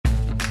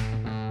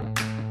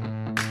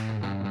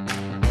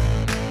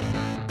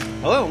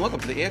Hello and welcome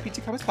to the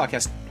AIPT Comics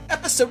Podcast,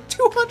 episode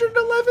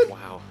 211.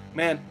 Wow.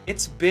 Man,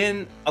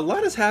 a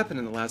lot has happened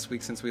in the last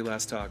week since we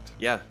last talked.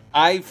 Yeah.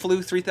 I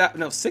flew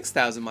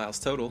 6,000 miles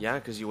total. Yeah,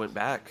 because you went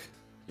back.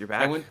 You're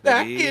back. I went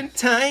back baby. in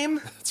time.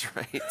 That's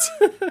right.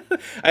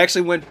 I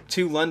actually went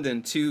to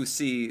London to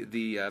see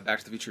the Back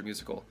to the Future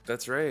musical.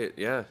 That's right.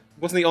 Yeah.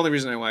 Wasn't the only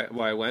reason why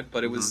I went,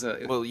 but it was...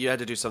 Well, you had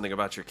to do something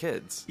about your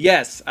kids.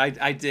 Yes,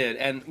 I did.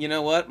 And you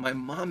know what? My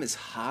mom is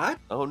hot.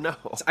 Oh, no.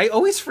 I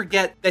always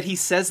forget that he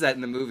says that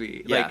in the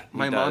movie. Yeah, like,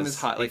 my mom is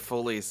hot. He Like,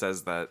 fully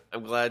says that.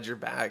 I'm glad you're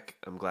back.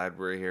 I'm glad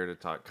we're here to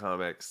talk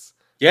comics.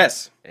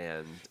 yes.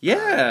 And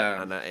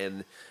Yeah.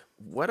 And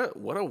what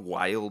a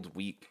wild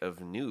week of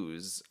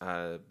news.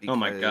 Because Oh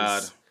my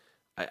God.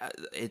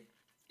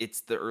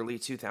 It's the early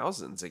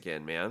 2000s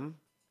again, man.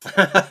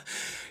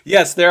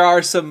 Yes, there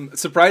are some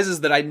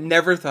surprises that I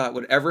never thought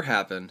would ever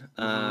happen.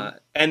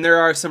 And there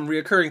are some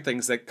reoccurring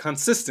things that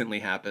consistently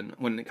happen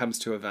when it comes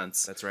to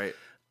events. That's right.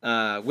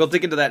 We'll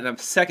dig into that in a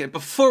second.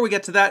 Before we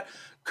get to that,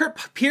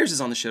 Kurt Pierce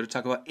is on the show to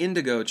talk about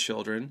Indigo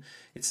Children.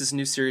 It's this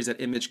new series at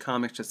Image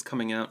Comics that's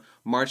coming out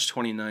March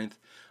 29th.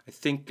 I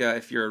think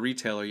if you're a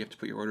retailer, you have to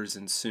put your orders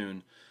in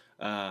soon.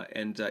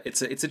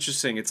 It's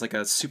interesting. It's like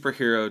a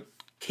superhero,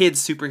 teen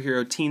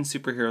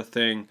superhero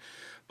thing,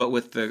 but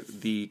with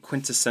the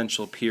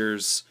quintessential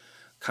Pierce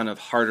kind of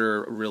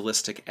harder,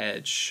 realistic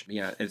edge.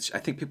 Yeah, I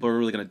think people are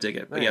really going to dig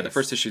it. But yeah, the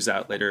first issue's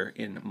out later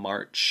in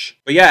March.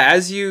 But yeah,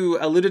 as you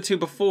alluded to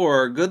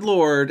before, good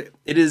Lord,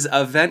 it is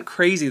event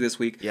crazy this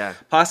week. Yeah.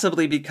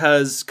 Possibly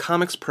because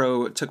Comics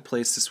Pro took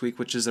place this week,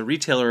 which is a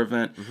retailer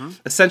event.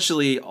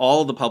 Essentially,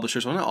 all the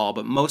publishers, well, not all,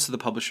 but most of the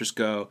publishers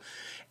go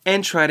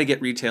and try to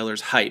get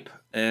retailers hype.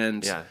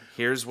 And yeah,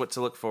 here's what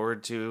to look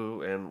forward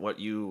to and what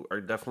you are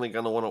definitely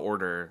going to want to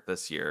order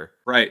this year.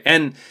 Right.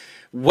 And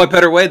what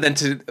better way than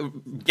to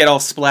get all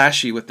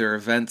splashy with their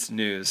event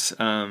news?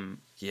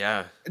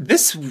 Yeah.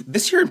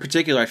 This year in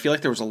particular, I feel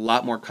like there was a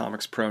lot more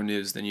Comics Pro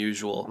news than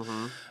usual.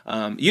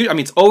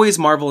 It's always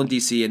Marvel and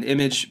DC and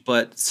Image,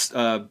 but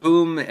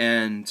Boom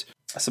and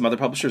some other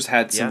publishers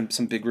had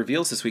some big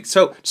reveals this week.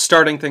 So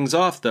starting things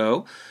off,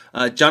 though,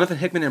 Jonathan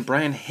Hickman and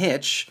Brian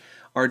Hitch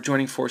are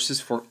joining forces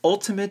for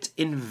Ultimate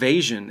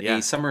Invasion,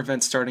 a summer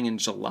event starting in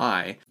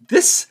July.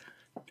 This,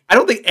 I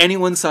don't think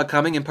anyone saw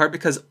coming, in part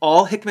because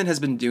all Hickman has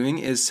been doing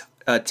is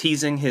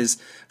teasing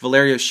his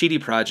Valerio Schiti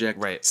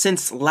project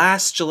since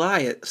last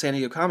July at San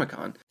Diego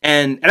Comic-Con.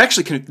 And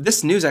actually,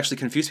 this news actually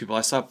confused people.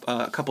 I saw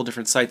a couple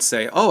different sites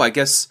say, I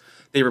guess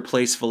they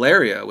replaced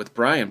Valerio with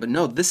Brian. But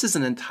no, this is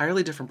an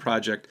entirely different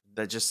project.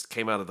 That just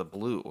came out of the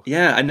blue.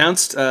 Yeah,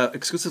 announced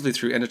exclusively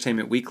through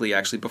Entertainment Weekly,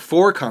 actually,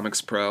 before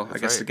Comics Pro, I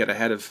guess to get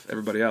ahead of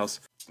everybody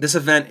else. This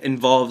event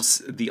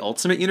involves the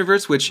Ultimate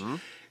Universe, which,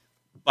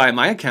 by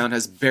my account,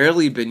 has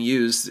barely been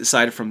used,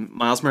 aside from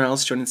Miles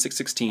Morales joining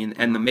 616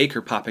 and the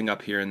Maker popping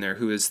up here and there,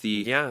 who is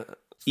the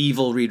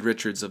evil Reed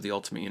Richards of the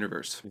Ultimate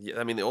Universe. Yeah,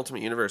 I mean, the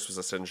Ultimate Universe was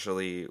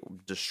essentially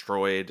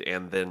destroyed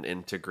and then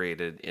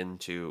integrated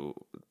into,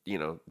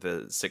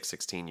 the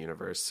 616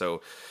 universe.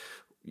 So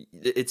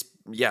it's,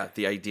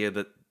 the idea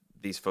that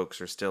these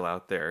folks are still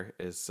out there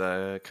is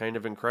kind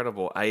of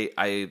incredible.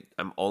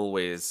 I'm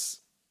always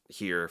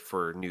here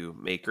for new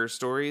Maker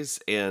stories.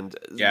 And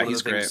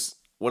he's great.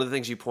 One of the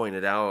things you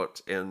pointed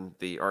out in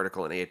the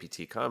article in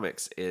AIPT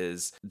Comics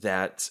is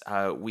that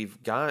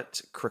we've got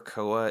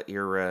Krakoa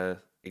era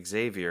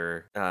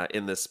Xavier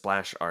in this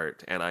splash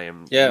art, and I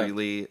am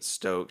really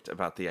stoked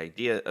about the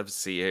idea of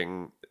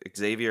seeing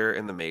Xavier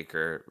and the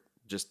Maker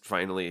just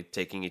finally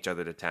taking each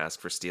other to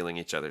task for stealing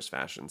each other's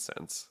fashion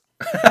sense.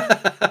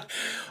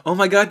 Oh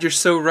my God, you're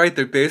so right.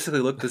 They basically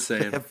look the same.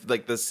 They have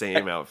like the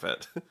same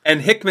outfit.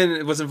 And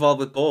Hickman was involved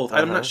with both.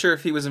 I'm not sure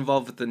if he was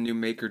involved with the new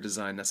Maker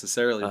design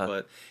necessarily,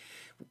 but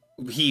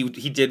he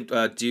did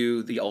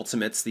do the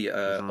Ultimates, the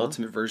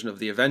Ultimate version of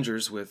the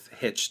Avengers with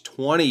Hitch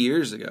 20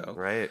 years ago.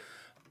 Right.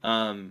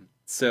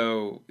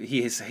 So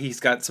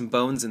he's got some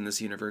bones in this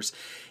universe.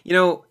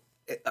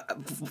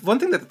 One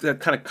thing that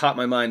kind of caught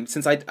my mind,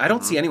 since I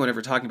don't see anyone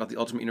ever talking about the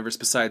Ultimate Universe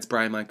besides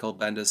Brian Michael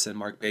Bendis and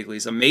Mark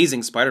Bagley's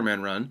amazing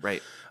Spider-Man run,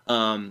 right?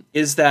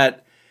 Is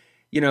that,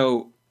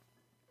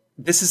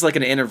 this is like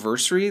an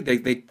anniversary.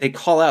 They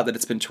call out that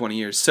it's been 20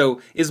 years. So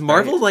is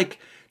Marvel like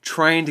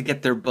trying to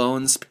get their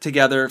bones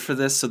together for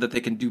this so that they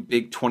can do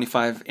big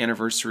 25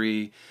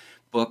 anniversary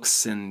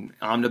books and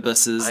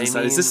omnibuses?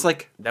 Is this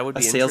like that would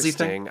be a salesy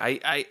thing?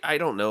 I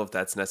don't know if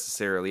that's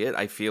necessarily it.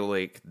 I feel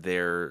like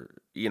they're,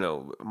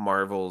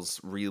 Marvel's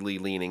really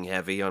leaning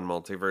heavy on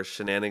multiverse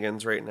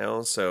shenanigans right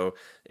now. So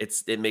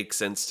it makes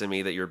sense to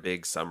me that your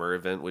big summer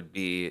event would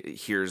be,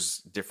 here's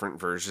different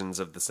versions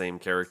of the same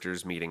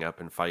characters meeting up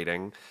and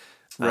fighting.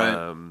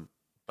 Right.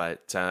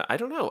 But I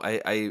don't know.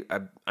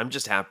 I'm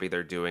just happy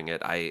they're doing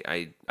it.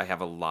 I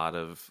have a lot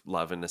of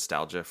love and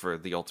nostalgia for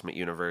the Ultimate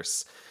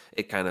Universe.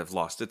 It kind of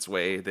lost its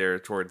way there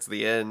towards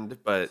the end,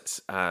 but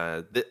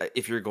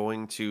if you're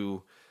going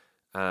to,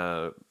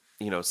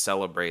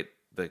 celebrate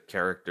the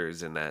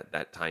characters in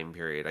that time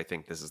period, I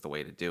think this is the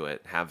way to do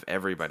it. Have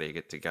everybody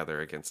get together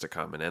against a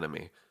common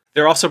enemy.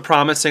 They're also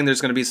promising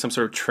there's going to be some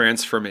sort of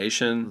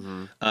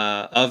transformation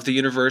of the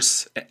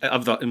universe,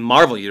 of the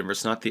Marvel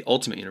universe, not the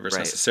Ultimate Universe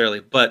necessarily.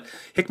 But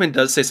Hickman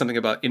does say something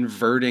about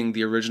inverting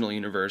the original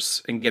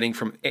universe and getting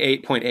from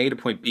point A to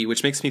point B,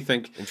 which makes me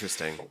think...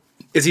 Interesting.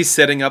 Is he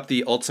setting up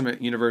the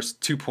Ultimate Universe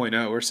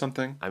 2.0 or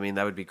something? I mean,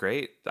 that would be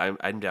great.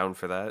 I'm down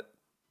for that.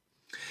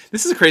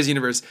 This is a crazy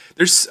universe.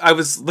 I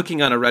was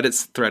looking on a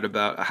Reddit thread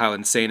about how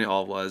insane it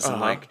all was,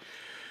 and like...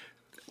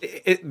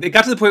 It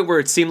got to the point where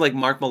it seemed like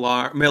Mark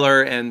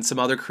Miller and some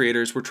other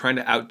creators were trying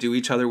to outdo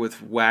each other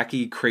with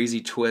wacky,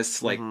 crazy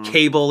twists. Like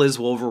Cable is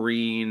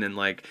Wolverine, and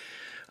like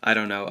I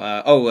don't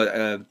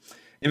know.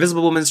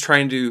 Invisible Woman's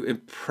trying to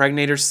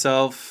impregnate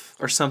herself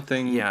or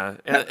something. Yeah,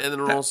 and then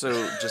also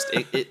just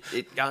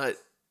it got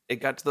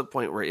to the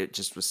point where it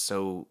just was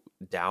so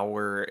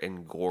dour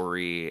and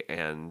gory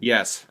and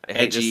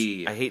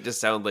edgy. I hate to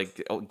sound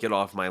like get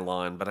off my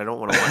lawn, but I don't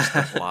want to watch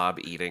the Blob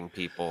eating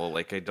people.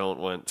 Like I don't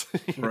want.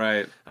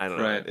 Right. I don't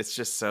know. It's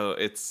just so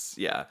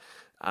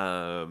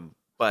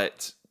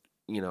but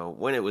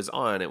when it was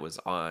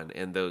on,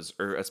 and those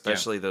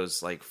especially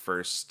those like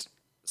first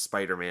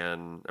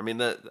Spider-Man. I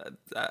mean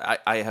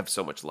I have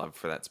so much love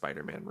for that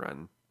Spider-Man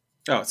run.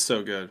 Oh, it's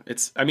so good.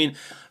 I mean,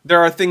 there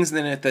are things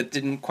in it that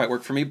didn't quite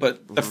work for me,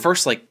 but the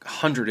first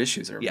 100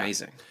 issues are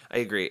amazing. I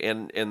agree.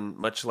 And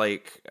much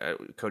like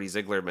Cody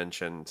Ziegler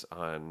mentioned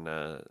on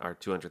our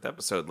 200th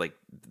episode, like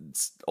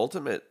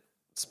Ultimate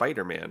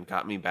Spider-Man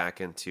got me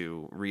back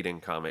into reading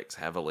comics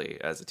heavily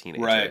as a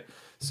teenager. Right.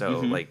 So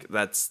like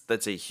that's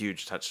a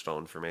huge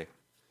touchstone for me.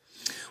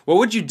 What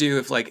would you do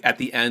if at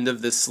the end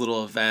of this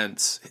little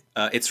event,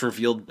 it's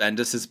revealed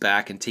Bendis is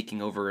back and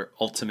taking over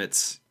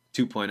Ultimate's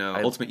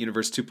 2.0, Ultimate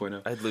Universe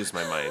 2.0. I'd lose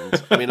my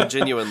mind. I mean,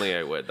 genuinely,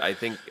 I would. I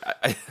think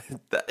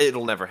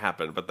it'll never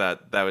happen, but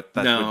that would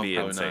be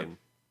insane. Not.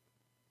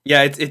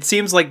 Yeah, it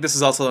seems like this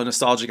is also a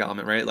nostalgic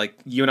element, right? Like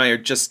you and I are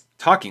just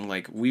talking,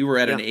 like we were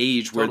at an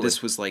age where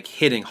this was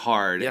hitting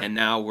hard, and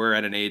now we're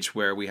at an age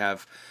where we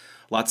have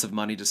lots of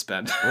money to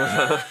spend.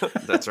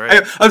 That's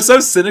right. I'm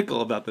so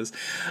cynical about this.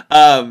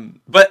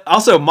 But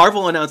also,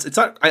 Marvel announced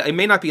it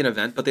may not be an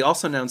event, but they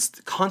also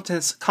announced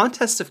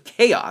Contest of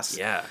Chaos.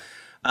 Yeah.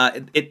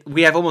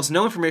 We have almost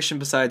no information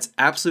besides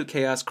Absolute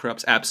Chaos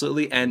Corrupts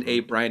Absolutely and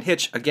a Brian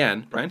Hitch,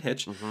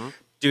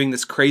 doing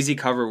this crazy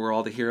cover where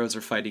all the heroes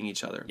are fighting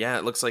each other. Yeah,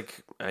 it looks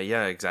like,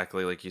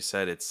 exactly like you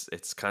said,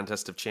 it's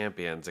Contest of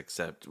Champions,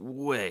 except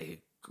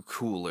way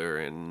cooler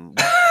and...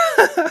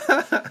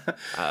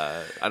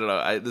 I don't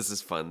know, this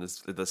is fun.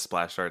 The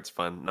splash art's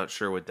fun. Not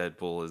sure what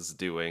Deadpool is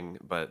doing,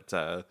 but...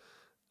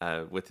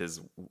 with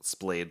his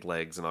splayed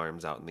legs and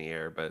arms out in the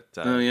air, but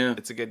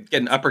it's a good...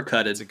 Getting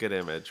uppercutted. It's a good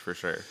image, for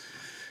sure.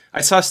 I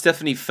saw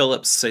Stephanie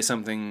Phillips say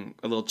something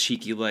a little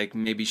cheeky, like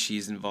maybe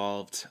she's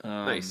involved.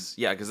 Nice.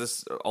 Yeah,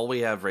 because all we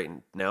have right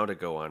now to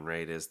go on,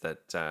 right, is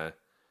that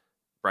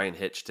Brian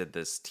Hitch did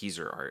this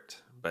teaser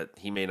art, but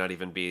he may not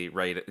even be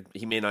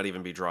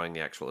drawing the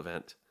actual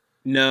event.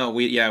 No,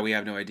 we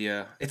have no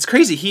idea. It's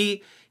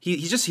crazy.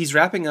 He's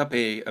wrapping up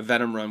a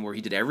Venom run where he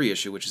did every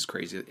issue, which is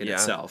crazy in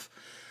itself.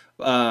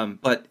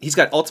 But he's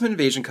got Ultimate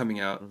Invasion coming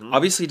out.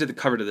 Obviously, he did the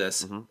cover to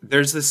this.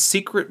 There's this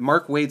secret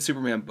Mark Waid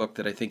Superman book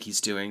that I think he's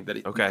doing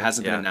that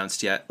hasn't been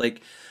announced yet.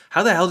 Like,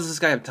 how the hell does this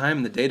guy have time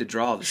in the day to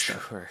draw all this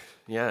stuff?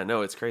 Yeah,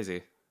 no, it's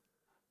crazy.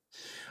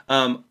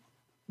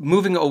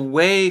 Moving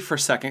away for a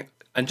second,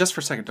 and just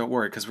for a second, don't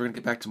worry, because we're going to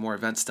get back to more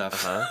event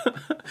stuff.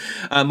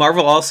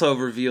 Marvel also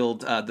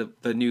revealed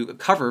the new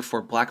cover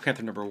for Black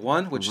Panther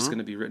 #1, which is going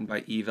to be written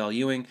by E. Val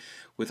Ewing,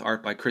 with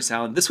art by Chris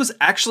Allen. This was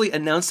actually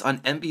announced on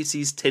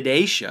NBC's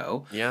Today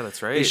Show. Yeah,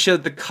 that's right. They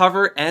showed the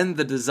cover and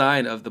the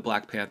design of the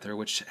Black Panther,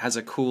 which has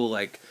a cool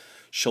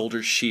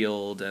shoulder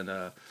shield and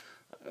a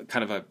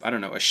kind of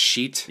a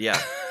sheet.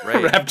 Yeah,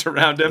 right. wrapped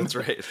around him. That's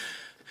right.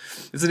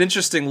 It's an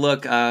interesting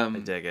look. I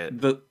dig it.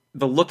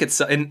 The look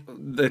itself, and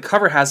the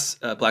cover has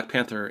Black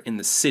Panther in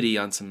the city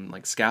on some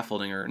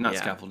scaffolding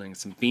scaffolding,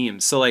 some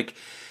beams. So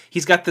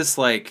he's got this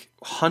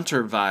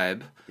hunter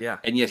vibe. Yeah,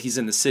 and yet he's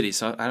in the city,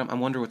 so I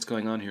wonder what's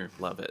going on here.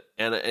 Love it,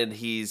 and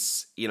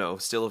he's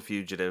still a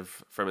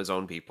fugitive from his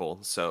own people.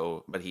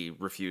 So, but he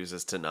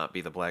refuses to not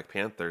be the Black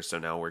Panther. So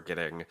now we're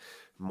getting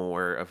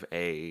more of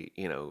a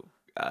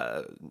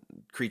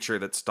creature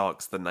that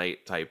stalks the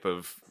night type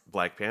of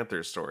Black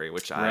Panther story,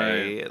 which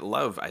I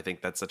love. I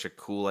think that's such a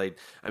cool. I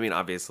mean,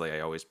 obviously,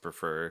 I always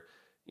prefer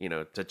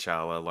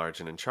T'Challa, large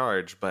and in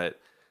charge, but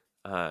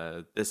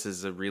this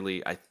is a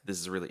really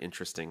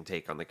interesting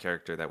take on the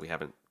character that we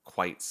haven't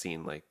quite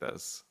seen like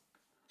this.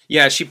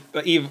 Yeah,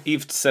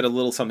 Eve said a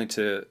little something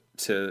to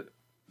the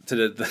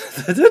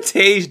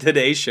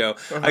Today Show.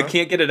 I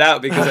can't get it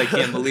out because I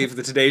can't believe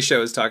the Today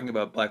Show is talking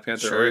about Black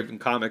Panther or even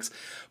comics.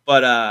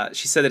 But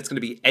she said it's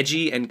going to be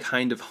edgy and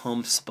kind of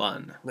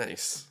homespun.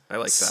 Nice, I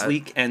like that.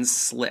 Sleek and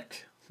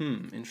slick.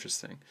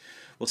 Interesting.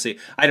 We'll see.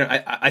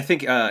 I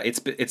think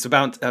it's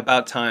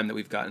about time that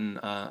we've gotten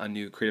a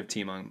new creative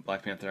team on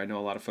Black Panther. I know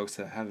a lot of folks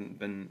that haven't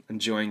been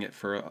enjoying it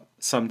for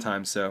some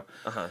time, so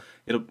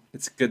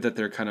it's good that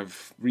they're kind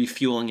of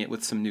refueling it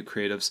with some new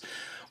creatives.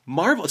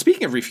 Marvel,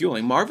 speaking of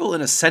refueling, Marvel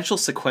and Essential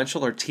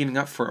Sequential are teaming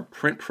up for a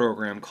print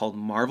program called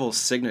Marvel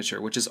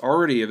Signature, which is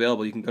already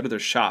available. You can go to their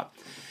shop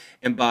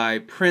and buy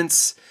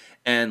prints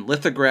and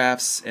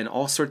lithographs and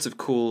all sorts of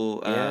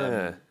cool,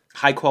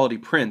 high-quality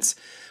prints.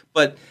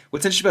 But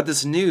what's interesting about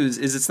this news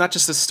is it's not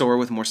just a store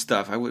with more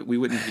stuff. We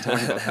wouldn't be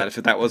talking about that if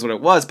that was what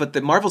it was.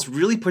 But Marvel's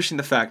really pushing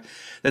the fact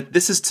that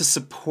this is to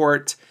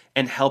support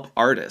and help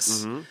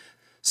artists. Mm-hmm.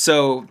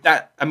 So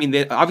that, I mean,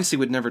 they obviously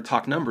would never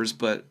talk numbers,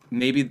 but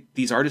maybe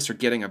these artists are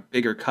getting a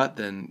bigger cut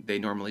than they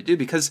normally do,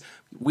 because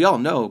we all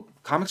know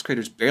comics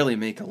creators barely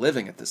make a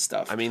living at this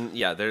stuff. I mean,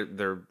 yeah,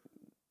 they're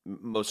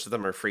most of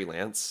them are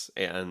freelance,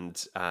 and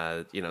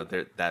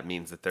that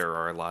means that there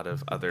are a lot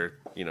of other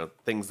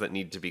things that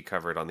need to be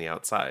covered on the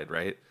outside,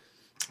 right?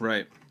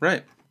 Right.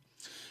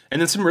 And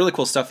then some really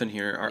cool stuff in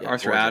here.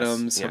 Arthur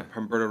gorgeous. Adams,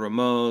 Humberto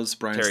Ramos,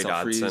 Brian Terry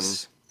Stelfreeze.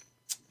 Dodson.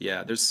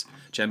 Yeah, there's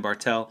Jen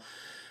Bartel.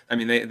 I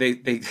mean,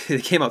 they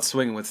came out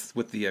swinging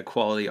with the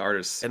quality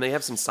artists. And they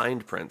have some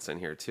signed prints in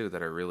here, too,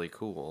 that are really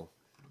cool.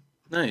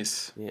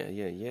 Nice.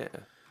 Yeah.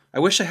 I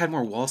wish I had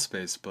more wall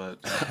space, but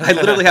I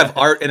literally have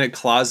art in a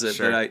closet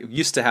that I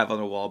used to have on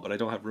a wall, but I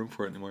don't have room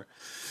for it anymore.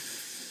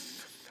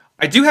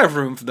 I do have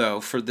room,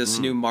 though, for this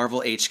new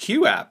Marvel HQ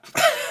app.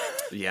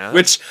 Yeah.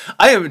 Which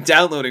I am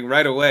downloading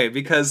right away,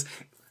 because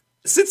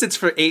since it's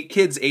for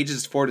kids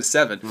ages 4 to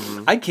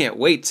 7, I can't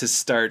wait to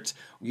start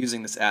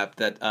using this app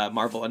that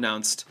Marvel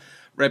announced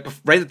right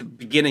at the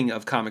beginning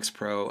of Comics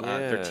Pro.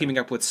 They're teaming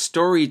up with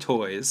Story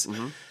Toys,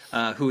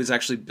 who is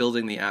actually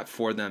building the app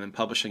for them and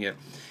publishing it.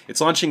 It's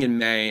launching in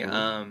May.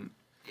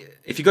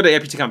 If you go to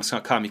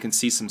ampcomics.com, you can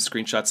see some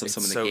screenshots of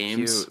some of the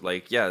games. Cute.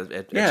 Like,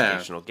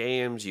 educational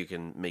games. You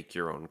can make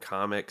your own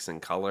comics in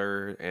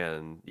color,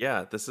 and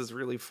this is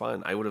really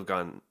fun. I would have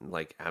gone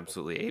like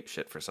absolutely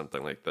apeshit for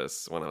something like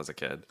this when I was a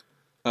kid.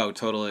 Oh,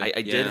 totally.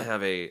 I did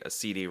have a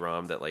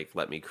CD-ROM that like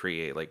let me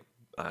create like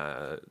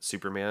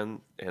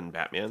Superman and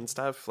Batman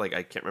stuff. Like,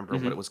 I can't remember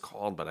what it was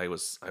called, but I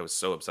was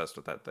so obsessed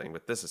with that thing.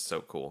 But this is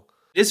so cool.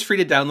 It is free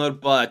to download,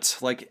 but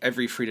like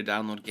every free to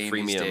download game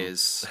these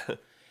days,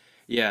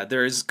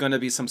 there is going to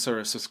be some sort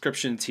of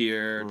subscription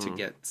tier to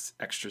get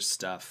extra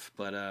stuff.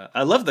 But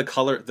I love the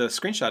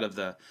screenshot of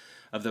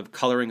the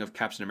coloring of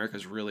Captain America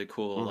is really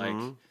cool.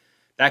 Like,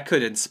 that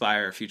could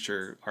inspire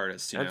future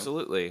artists.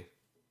 Absolutely.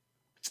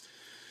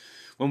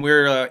 When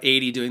we're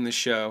 80 doing the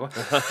show,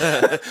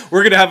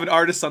 we're gonna have an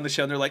artist on the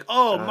show, and they're like,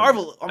 "Oh,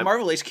 Marvel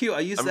HQ, I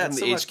use that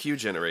so much." I'm from the HQ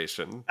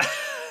generation.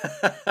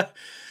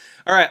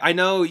 All right, I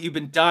know you've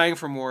been dying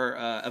for more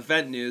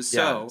event news.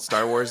 So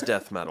Star Wars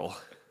Death Metal.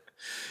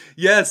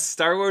 Yes,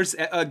 Star Wars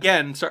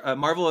again.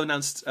 Marvel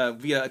announced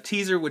via a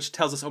teaser, which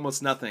tells us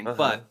almost nothing,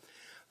 but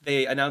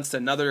they announced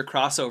another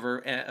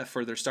crossover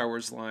for their Star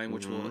Wars line,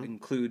 which will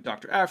include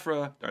Dr.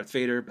 Aphra, Darth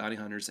Vader, Bounty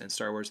Hunters, and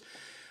Star Wars.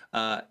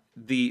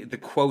 The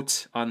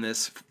quote on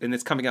this, and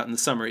it's coming out in the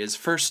summer, is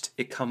 "First,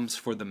 it comes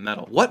for the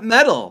metal." What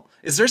metal?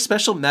 Is there a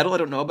special metal I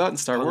don't know about in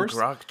Star Wars?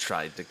 Grok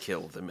tried to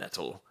kill the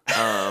metal.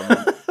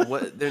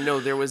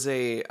 There was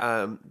a.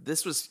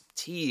 This was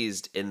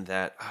teased in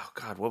that. Oh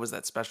God, what was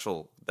that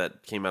special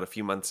that came out a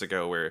few months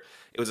ago? Where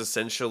it was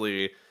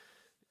essentially,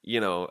 you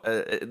know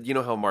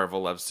how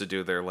Marvel loves to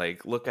do their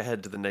like look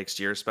ahead to the next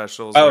year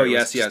specials. Oh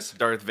yes.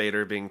 Darth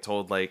Vader being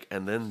told like,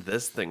 and then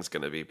this thing's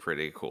gonna be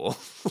pretty cool.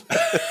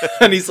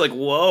 And he's like,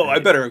 "Whoa, I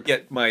better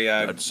get my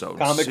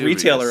comic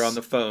retailer on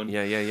the phone."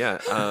 Yeah.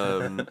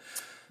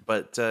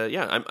 But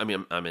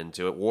I'm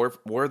into it.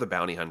 War of the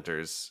Bounty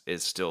Hunters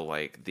is still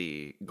like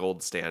the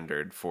gold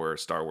standard for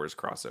Star Wars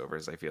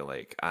crossovers, I feel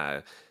like,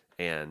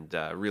 and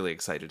really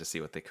excited to see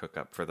what they cook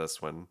up for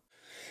this one.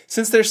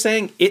 Since they're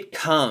saying it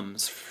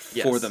comes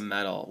for the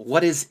metal,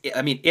 what is it?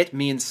 I mean, it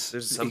means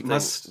there's something.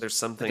 There's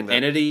something like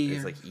an entity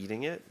is like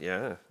eating it.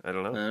 Yeah, I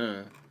don't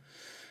know.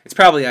 It's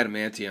probably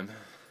adamantium.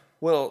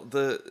 Well,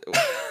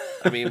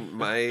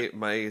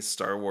 my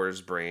Star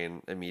Wars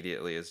brain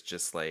immediately is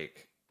just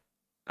like,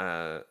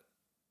 the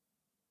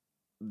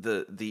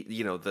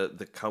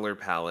color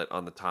palette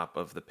on the top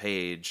of the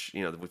page.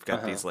 We've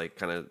got these like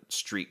kind of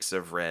streaks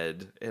of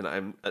red, and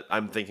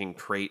I'm thinking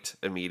crate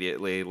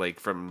immediately, like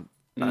from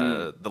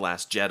The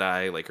Last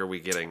Jedi. Like, are we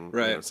getting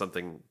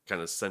something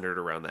kind of centered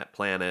around that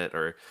planet,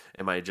 or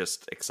am I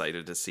just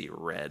excited to see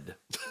red?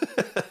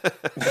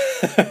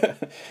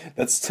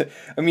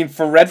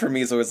 For red for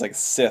me is always like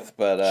Sith,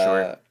 but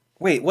sure.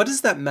 Wait, what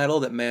is that metal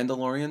that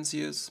Mandalorians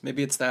use?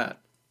 Maybe it's that.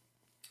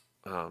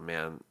 Oh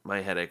man,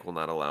 my headache will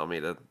not allow me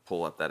to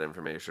pull up that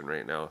information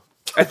right now.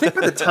 I think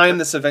by the time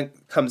this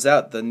event comes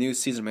out, the new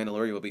season of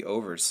Mandalorian will be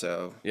over.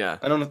 So yeah,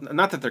 I don't know.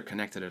 Not that they're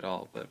connected at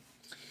all, but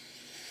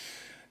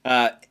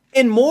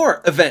in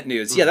more event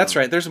news, yeah, that's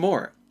right. There's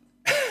more.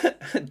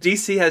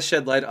 DC has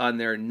shed light on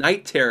their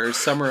Night Terrors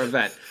summer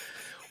event,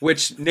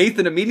 which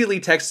Nathan immediately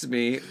texted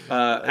me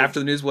after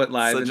the news went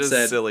live and said, "Such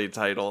a silly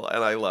title,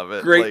 and I love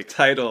it. Great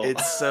title.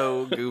 It's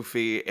so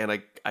goofy, and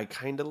I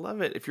kind of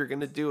love it. If you're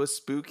gonna do a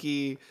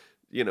spooky,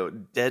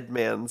 Dead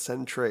Man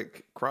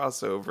centric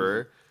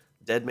crossover,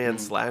 Dead Man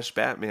 /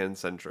 Batman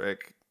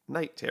centric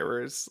Night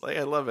Terrors, like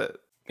I love it."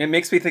 It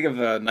makes me think of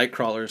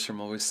Nightcrawlers from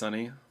Always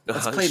Sunny.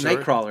 Let's play Sure.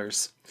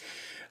 Nightcrawlers.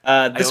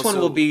 This one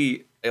will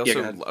be. I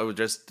was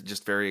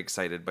just very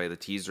excited by the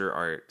teaser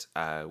art,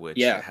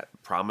 which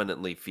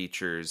prominently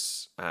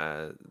features,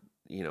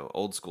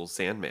 old school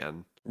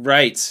Sandman.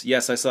 Right.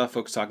 Yes, I saw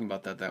folks talking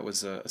about that. That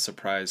was a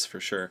surprise for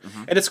sure.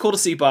 Mm-hmm. And it's cool to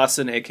see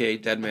Boston, aka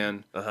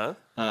Deadman,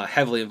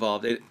 heavily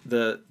involved.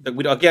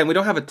 We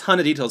don't have a ton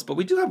of details, but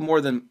we do have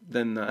more than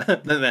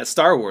that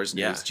Star Wars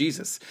news. Yeah.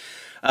 Jesus.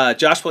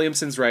 Josh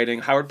Williamson's writing.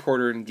 Howard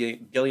Porter and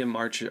Gilliam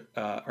March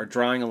are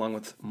drawing along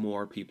with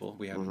more people.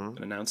 We haven't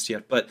been announced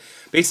yet. But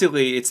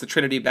basically, it's the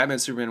Trinity, Batman,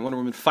 Superman, and Wonder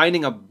Woman,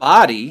 finding a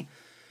body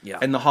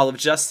in the Hall of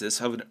Justice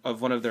of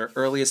one of their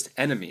earliest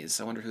enemies.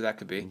 I wonder who that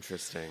could be.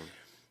 Interesting.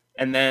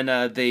 And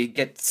then they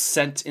get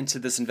sent into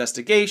this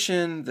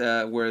investigation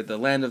where the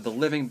land of the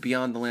living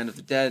beyond the land of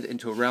the dead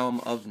into a realm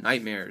of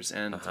nightmares.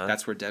 And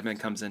that's where Deadman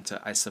comes in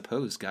to, I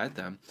suppose, guide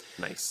them.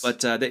 Nice.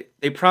 But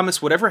they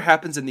promise whatever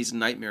happens in these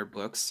nightmare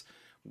books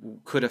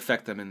could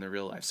affect them in their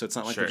real life. So it's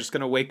not like they're just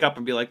going to wake up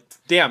and be like,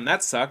 damn,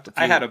 that sucked.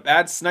 I had a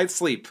bad night's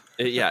sleep.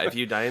 Yeah, if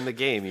you die in the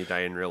game, you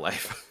die in real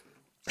life.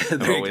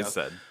 I've always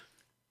said.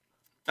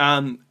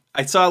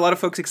 I saw a lot of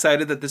folks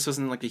excited that this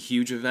wasn't like a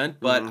huge event,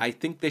 but I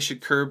think they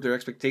should curb their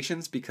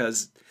expectations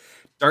because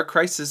Dark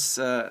Crisis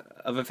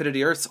of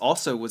Infinity Earths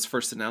also was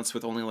first announced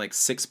with only like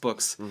 6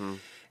 books. Mm-hmm.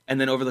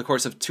 And then over the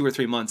course of 2 or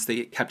 3 months,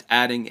 they kept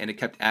adding, and it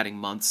kept adding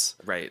months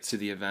to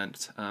the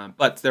event.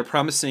 But they're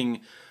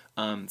promising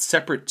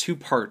separate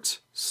 2-part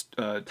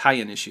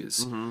tie-in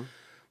issues,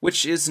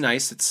 which is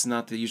nice. It's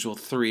not the usual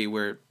 3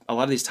 where a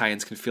lot of these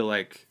tie-ins can feel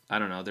like, I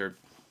don't know, they're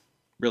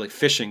really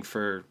fishing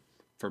for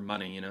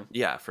money, you know?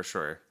 Yeah, for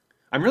sure.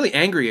 I'm really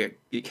angry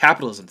at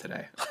capitalism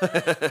today.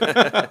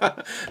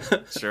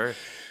 Sure.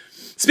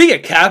 Speaking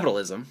of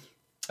capitalism,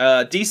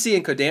 DC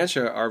and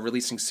Kodansha are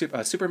releasing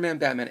Superman,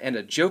 Batman, and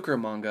a Joker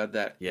manga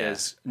that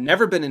has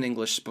never been in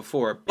English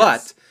before,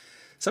 but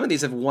some of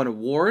these have won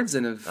awards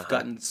and have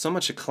gotten so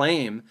much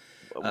acclaim.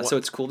 So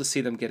it's cool to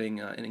see them getting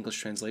in English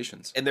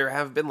translations. And there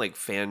have been like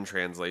fan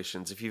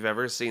translations. If you've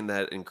ever seen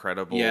that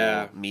incredible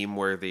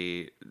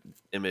meme-worthy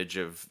image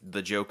of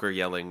the Joker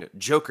yelling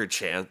 "Joker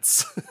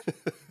chants."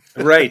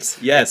 Right.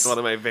 Yes. It's one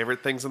of my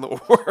favorite things in the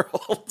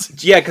world.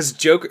 Yeah, because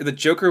the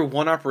Joker,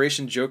 one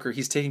Operation Joker,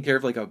 he's taking care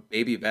of like a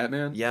baby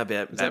Batman. Yeah,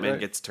 Batman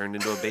gets turned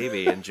into a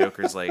baby, and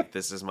Joker's like,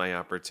 "This is my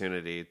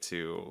opportunity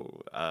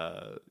to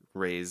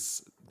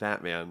raise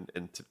Batman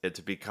and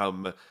to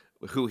become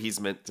who he's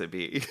meant to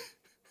be."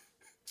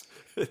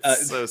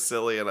 It's so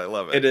silly, and I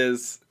love it. It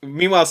is.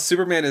 Meanwhile,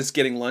 Superman is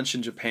getting lunch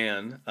in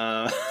Japan.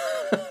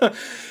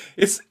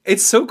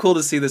 It's so cool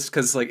to see this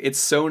because like it's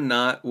so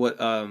not what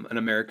an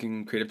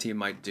American creative team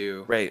might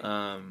do. Right.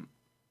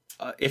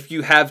 If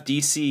you have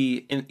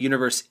DC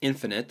Universe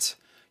Infinite,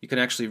 you can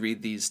actually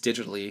read these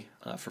digitally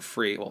for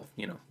free. Well,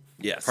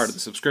 part of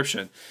the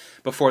subscription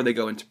before they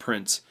go into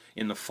print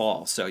in the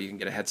fall, so you can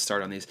get a head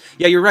start on these.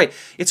 Yeah, you're right.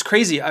 It's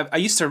crazy. I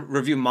used to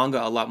review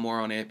manga a lot more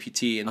on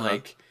APT, and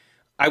like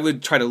I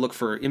would try to look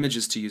for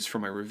images to use for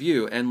my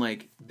review, and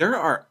like there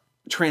are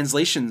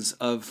translations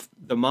of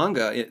the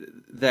manga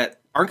that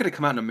aren't going to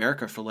come out in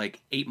America for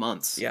like 8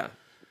 months. Yeah.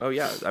 Oh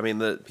yeah. I mean,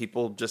 the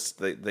people just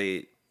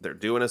they're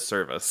doing a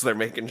service. They're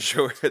making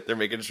sure to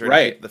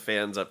keep the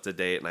fans up to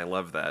date, and I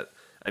love that.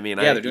 I mean,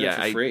 they're doing it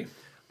for free.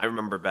 I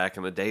remember back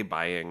in the day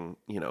buying,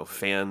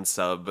 fan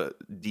sub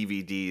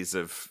DVDs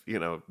of,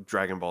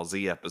 Dragon Ball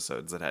Z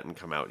episodes that hadn't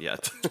come out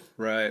yet.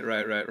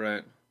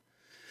 Right.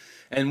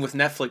 And with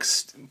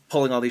Netflix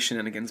pulling all these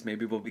shenanigans,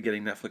 maybe we'll be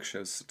getting Netflix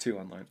shows too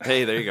online.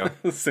 Hey, there you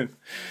go. Soon.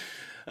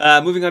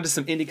 Moving on to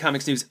some indie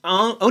comics news.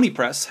 Oni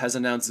Press has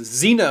announced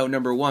Xeno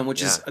 #1,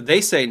 which is, they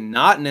say,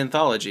 not an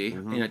anthology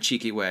in a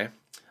cheeky way.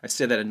 I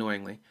say that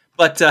annoyingly.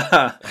 But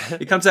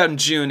it comes out in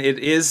June. It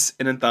is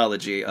an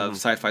anthology of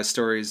sci-fi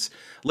stories,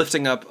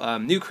 lifting up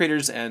new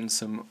creators and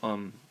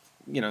some,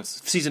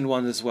 season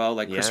 1 as well,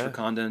 like Christopher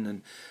Condon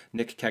and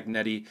Nick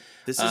Cagnetti.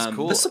 This is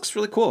cool. This looks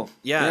really cool.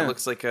 Yeah, it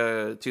looks like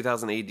a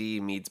 2000 AD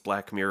meets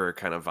Black Mirror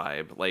kind of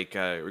vibe. Like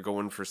we're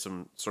going for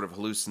some sort of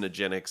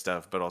hallucinogenic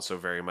stuff, but also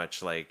very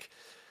much like,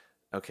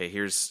 okay,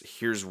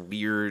 here's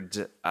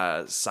weird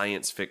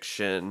science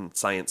fiction,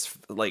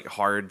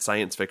 hard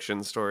science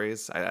fiction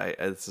stories.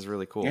 This is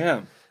really cool.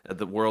 Yeah.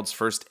 The world's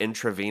first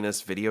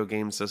intravenous video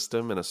game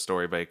system, and a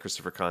story by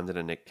Christopher Condon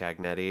and Nick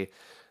Cagnetti.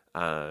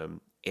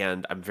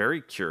 And I'm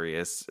very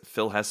curious.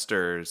 Phil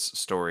Hester's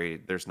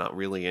story, there's not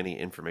really any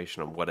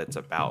information on what it's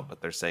about, but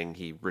they're saying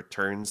he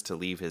returns to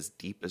leave his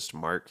deepest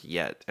mark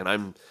yet. And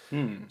I'm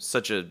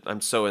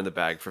so in the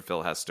bag for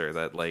Phil Hester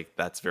that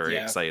that's very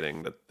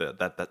exciting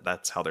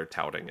that's how they're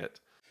touting it.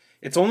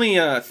 It's only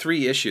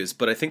 3 issues,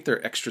 but I think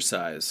they're extra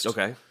sized.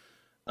 Okay.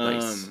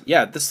 Nice.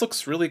 Yeah, this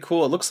looks really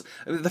cool.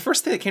 The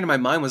first thing that came to my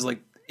mind was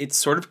like it's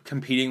sort of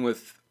competing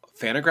with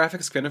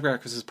Fantagraphics.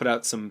 Fantagraphics has put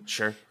out some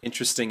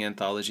interesting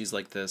anthologies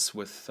like this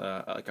with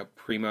like a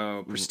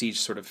primo prestige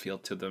sort of feel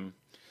to them.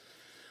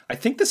 I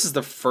think this is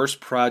the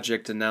first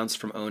project announced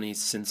from Oni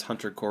since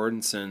Hunter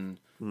Gordonson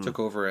took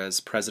over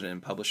as president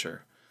and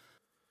publisher.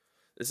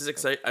 This is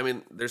exciting. I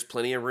mean, there's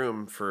plenty of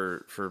room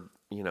for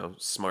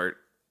smart,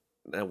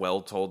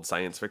 well-told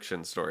science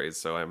fiction stories.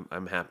 So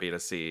I'm happy to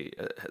see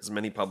as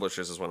many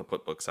publishers as want to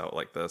put books out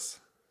like this.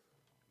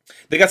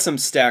 They got some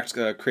stacked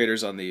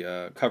creators on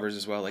the covers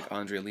as well, like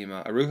Andre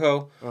Lima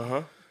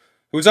Arujo,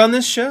 who's on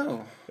this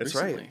show. That's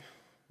recently.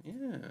 Right.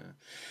 Yeah.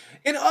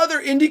 In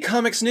other indie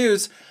comics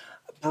news,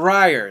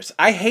 Briars.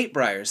 I hate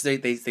Briars.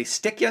 They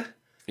stick you.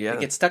 Yeah.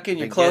 They get stuck in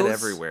your clothes. They get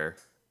everywhere.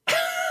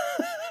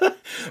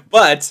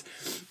 But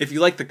if you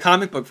like the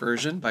comic book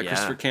version by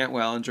Christopher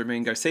Cantwell and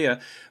Jermaine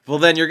Garcia, well,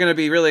 then you're going to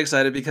be really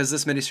excited because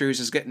this miniseries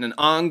is getting an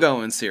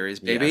ongoing series,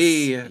 baby.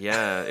 Yes.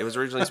 Yeah, it was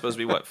originally supposed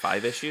to be,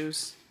 5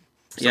 issues?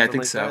 Yeah, I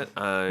think so.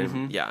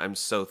 Yeah, I'm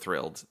so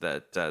thrilled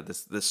that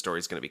this story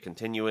is going to be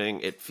continuing.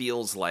 It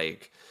feels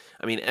like,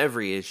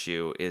 every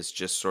issue is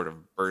just sort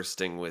of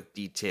bursting with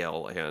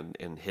detail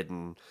and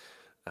hidden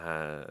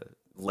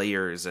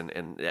layers,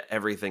 and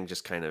everything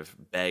just kind of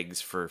begs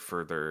for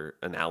further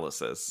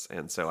analysis.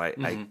 And so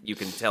you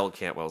can tell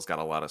Cantwell's got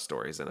a lot of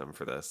stories in him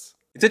for this.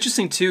 It's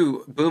interesting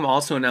too. Boom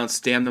also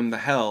announced "Damn Them to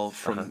Hell"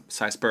 from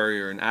Cy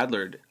Spurrier and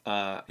Adlard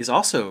is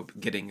also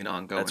getting an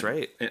ongoing. That's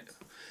right.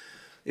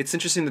 It's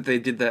interesting that they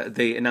did that.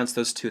 They announced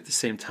those two at the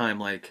same time.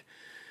 Like,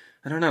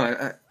 I don't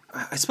know.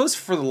 I suppose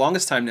for the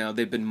longest time now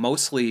they've been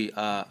mostly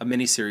a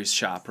miniseries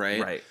shop,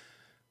 right? Right.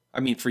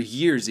 For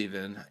years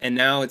even, and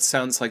now it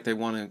sounds like they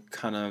want to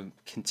kind of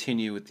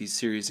continue with these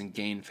series and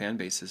gain fan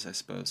bases, I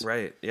suppose.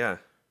 Right, yeah.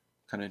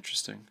 Kind of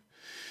interesting.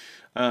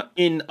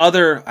 In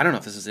other, I don't know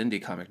if this is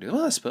indie comic news.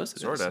 Well, I suppose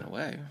it is in a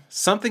way.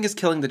 Something is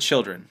killing the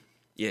children.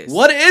 Yes.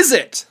 What is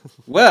it?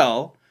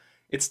 Well,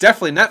 it's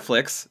definitely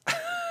Netflix.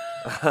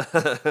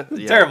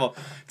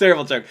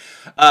 Terrible joke.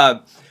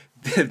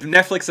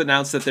 Netflix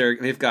announced that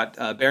they've got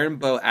Baron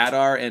Bo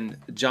Adar and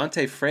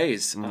Jonte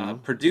Fraze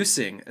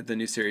producing the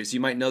new series. You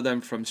might know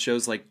them from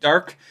shows like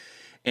Dark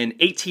and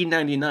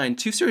 1899,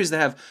 two series that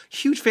have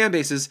huge fan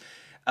bases.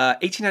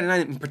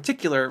 1899 in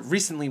particular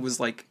recently was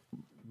like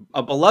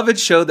a beloved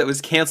show that was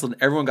canceled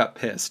and everyone got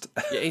pissed.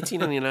 Yeah,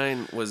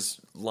 1899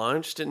 was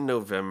launched in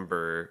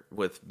November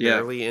with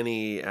barely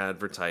any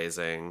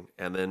advertising,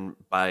 and then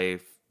by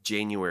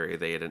January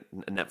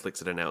Netflix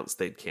had announced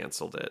they'd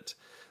canceled it.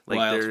 Like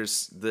Wild.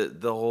 There's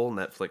the whole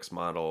Netflix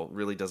model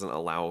really doesn't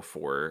allow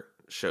for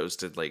shows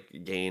to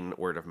gain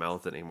word of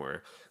mouth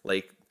anymore.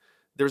 Like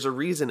there's a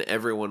reason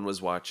everyone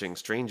was watching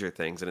Stranger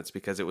Things, and it's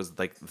because it was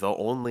the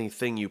only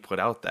thing you put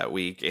out that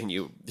week, and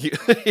you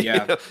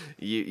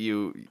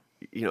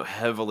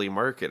heavily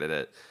marketed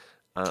it.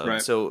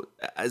 Right. So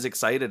as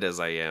excited as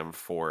I am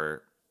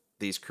for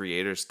these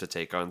creators to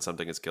take on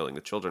Something Is Killing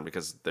the Children,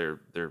 because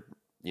they're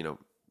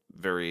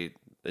very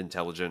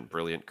intelligent,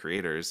 brilliant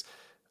creators,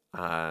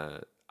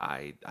 I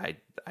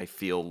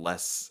feel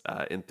less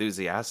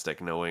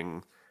enthusiastic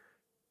knowing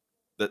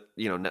that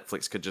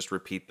Netflix could just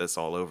repeat this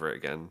all over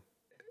again.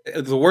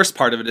 The worst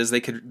part of it is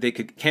they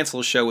could cancel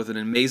a show with an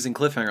amazing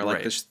cliffhanger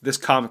like this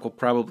comic will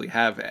probably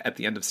have at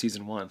the end of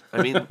season 1.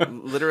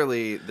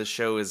 Literally the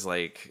show is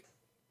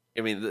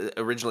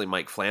originally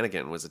Mike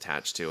Flanagan was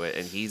attached to it,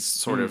 and he's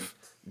sort of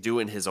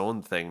doing his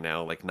own thing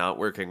now, not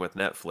working with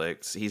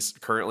Netflix. He's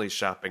currently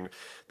shopping.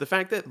 The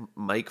fact that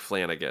Mike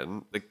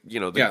Flanagan,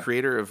 the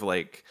creator of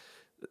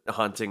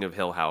Haunting of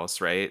Hill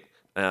House, right?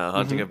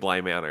 Haunting of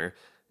Bly Manor,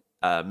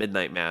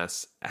 Midnight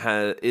Mass,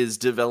 is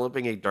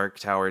developing a Dark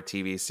Tower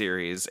TV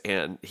series,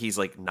 and he's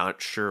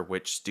not sure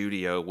which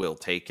studio will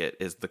take it,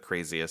 is the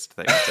craziest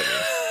thing to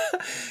me.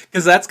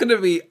 Because that's going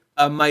to be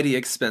a mighty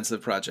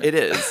expensive project. It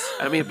is.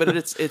 But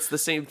it's the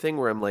same thing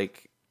where I'm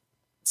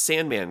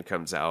Sandman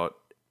comes out.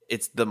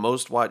 It's the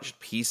most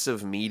watched piece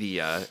of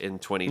media in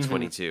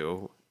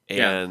 2022.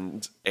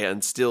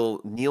 And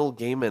still Neil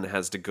Gaiman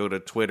has to go to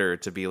Twitter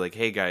to be like,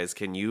 hey guys,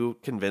 can you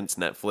convince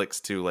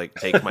Netflix to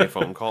take my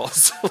phone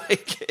calls?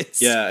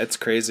 It's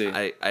crazy.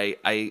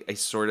 I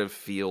sort of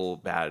feel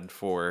bad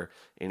for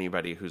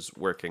anybody who's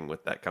working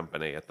with that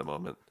company at the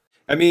moment.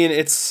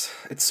 It's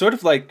sort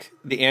of like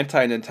the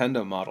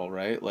anti-Nintendo model,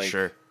 right?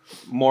 Sure.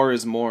 More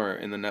is more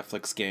in the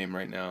Netflix game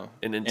right now.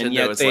 And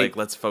Nintendo is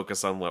let's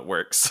focus on what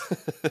works.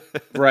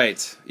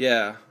 Right,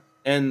 yeah.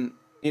 And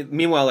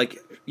meanwhile,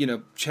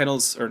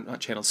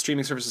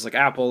 streaming services like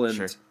Apple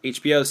and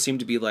HBO seem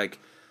to be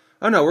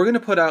oh no, we're going to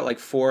put out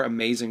 4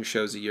 amazing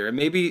shows a year, and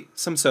maybe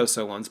some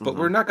so-so ones, but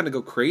we're not going to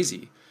go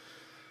crazy.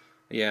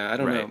 Yeah, I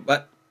don't know.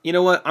 But you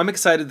know what? I'm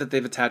excited that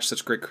they've attached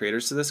such great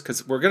creators to this,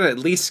 because we're going to at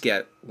least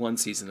get one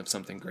season of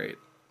something great.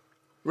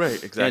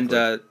 Right, exactly.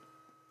 And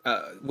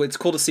it's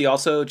cool to see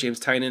also James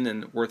Tynion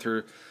and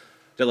Werther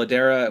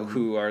Dell'Edera,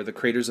 who are the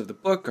creators of the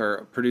book,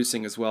 are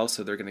producing as well,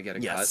 so they're going to get a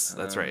cut. Yes,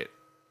 that's right.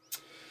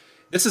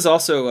 This is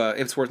also,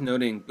 it's worth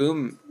noting,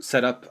 Boom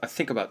set up, I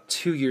think about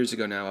 2 years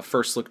ago now, a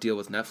first look deal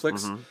with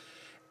Netflix.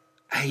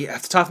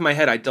 At the top of my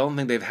head, I don't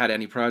think they've had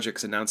any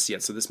projects announced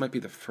yet, so this might be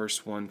the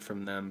first one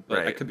from them,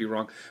 but I could be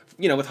wrong.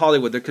 With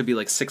Hollywood, there could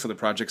be 6 other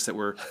projects that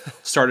were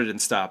started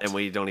and stopped. And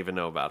we don't even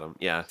know about them,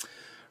 yeah.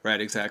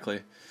 Right,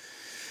 exactly.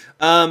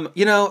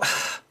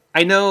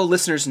 I know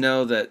listeners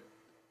know that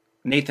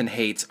Nathan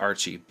hates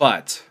Archie,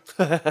 but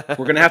we're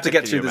going to have to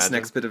get through this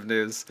next bit of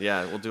news.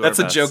 Yeah, we'll do That's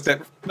our best. That's a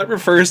joke that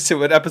refers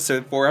to an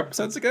episode 4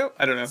 episodes ago?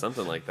 I don't know.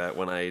 Something like that,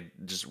 when I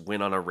just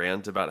went on a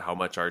rant about how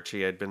much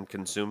Archie I'd been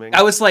consuming.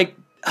 I was like,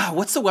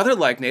 what's the weather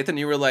like, Nathan?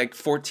 You were like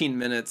 14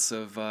 minutes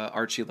of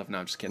Archie love. No,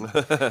 I'm just kidding.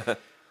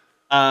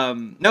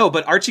 No,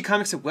 but Archie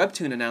Comics and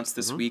Webtoon announced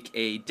this week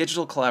a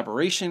digital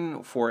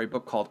collaboration for a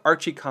book called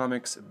Archie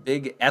Comics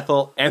Big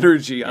Ethel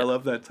Energy. Yep. I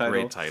love that title.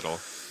 Great title.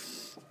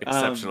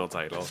 Exceptional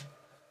title.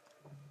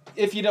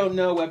 If you don't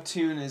know,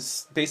 Webtoon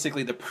is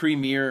basically the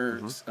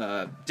premier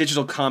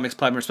digital comics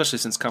platform, especially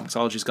since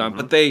Comixology's gone.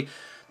 But they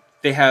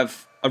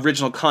have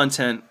original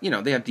content. You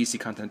know, they have DC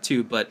content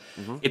too, but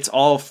it's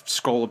all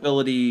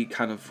scrollability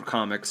kind of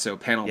comics, so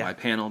panel by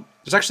panel.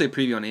 There's actually a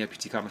preview on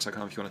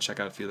AIPTcomics.com if you want to check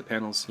out a few of the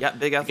panels. Yeah,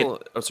 Big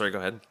Ethel. Oh, sorry, go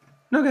ahead.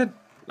 No, go ahead.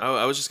 Oh,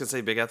 I was just gonna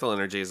say, Big Ethel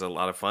Energy is a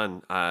lot of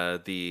fun.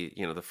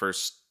 The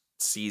first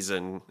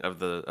season of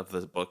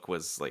the book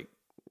was like,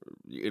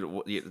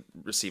 it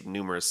received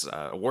numerous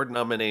award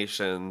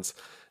nominations,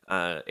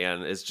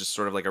 and is just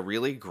sort of like a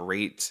really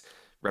great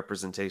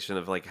representation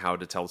of like how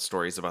to tell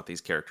stories about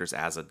these characters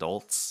as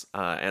adults.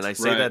 And I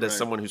say that as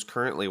someone who's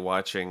currently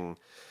watching,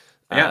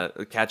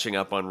 catching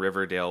up on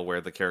Riverdale, where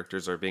the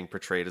characters are being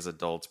portrayed as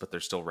adults, but they're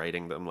still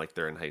writing them like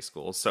they're in high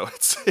school. So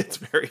it's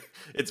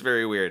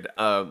very weird.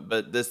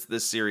 But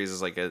this series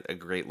is like a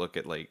great look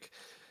at like,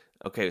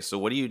 okay, so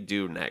what do you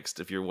do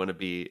next if you want to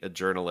be a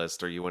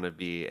journalist or you want to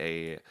be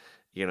a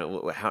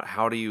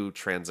how do you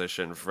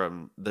transition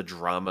from the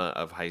drama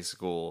of high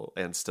school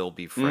and still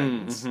be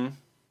friends?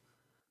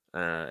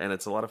 And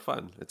it's a lot of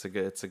fun. It's a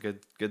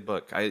good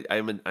book.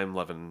 I'm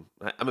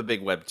a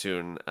big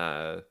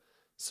Webtoon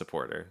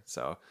supporter.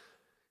 So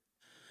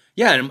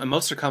yeah, and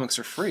most of their comics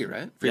are free,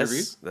 right? Free to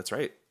read? That's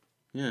right.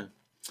 Yeah.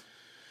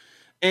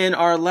 And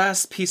our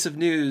last piece of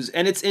news,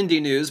 and it's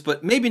indie news,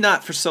 but maybe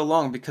not for so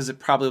long because it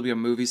probably will be a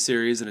movie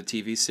series and a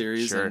TV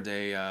series and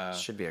a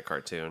should be a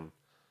cartoon.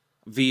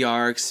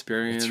 VR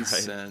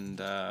experience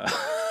and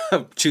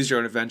choose your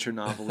own adventure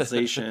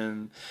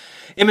novelization.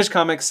 Image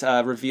Comics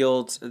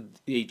revealed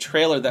the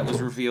trailer that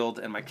was revealed,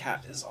 and my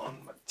cat is on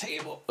my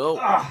table.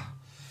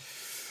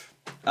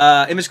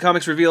 Image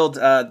Comics revealed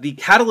the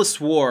Catalyst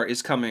War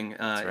is coming,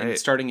 and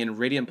starting in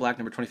Radiant Black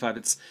number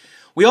 25.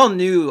 We all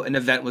knew an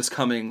event was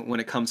coming when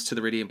it comes to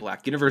the Radiant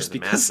Black universe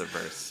because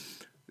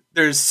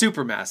there's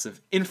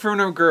Supermassive,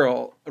 Inferno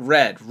Girl,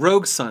 Red,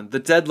 Rogue Sun, The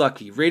Dead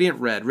Lucky, Radiant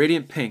Red,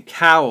 Radiant Pink,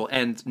 Cowl,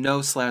 and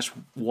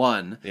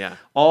No/1. Yeah.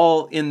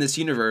 All in this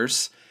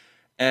universe.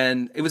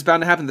 And it was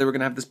bound to happen. They were going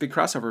to have this big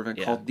crossover event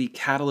called the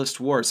Catalyst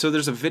War. So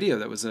there's a video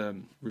that was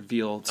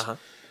revealed.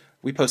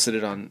 We posted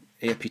it on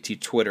AFPT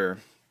Twitter.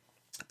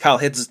 Kyle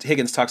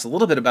Higgins talks a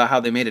little bit about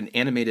how they made a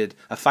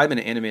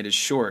 5-minute animated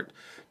short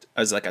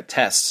as like a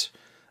test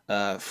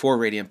for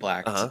Radiant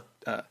Black.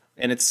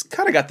 And it's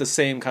kind of got the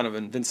same kind of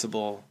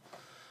Invincible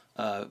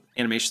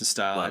animation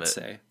style, I'd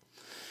say.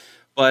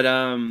 But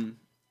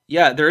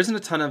there isn't a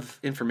ton of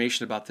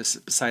information about this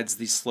besides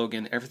the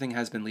slogan, "Everything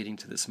has been leading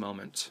to this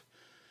moment."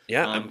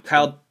 Yeah, I'm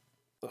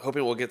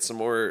hoping we'll get some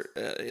more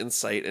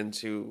insight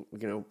into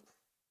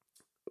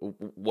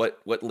what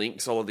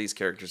links all of these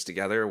characters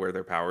together, where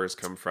their powers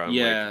come from.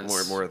 Yes.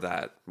 Like more of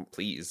that,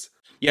 please.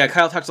 Yeah,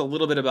 Kyle talks a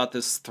little bit about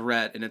this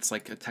threat, and it's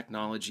like a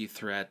technology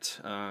threat.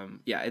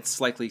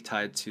 It's likely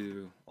tied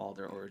to all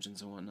their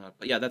origins and whatnot.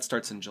 But yeah, that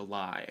starts in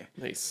July.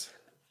 Nice.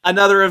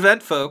 Another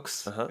event,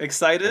 folks.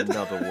 Excited?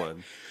 Another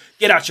one.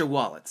 Get out your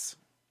wallets.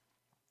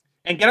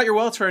 And get out your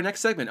wallets for our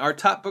next segment, our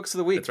top books of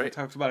the week. That's right. We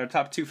talked about our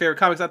top 2 favorite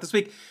comics out this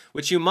week,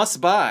 which you must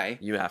buy.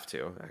 You have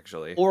to,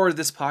 actually. Or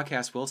this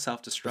podcast will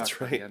self-destruct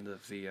by the end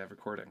of the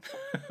recording.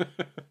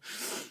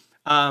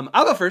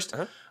 I'll go first.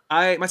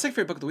 My second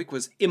favorite book of the week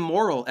was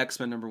Immoral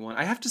X-Men #1.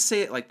 I have to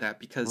say it like that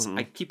because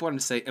I keep wanting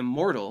to say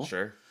Immortal.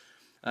 Sure.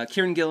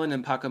 Kieran Gillen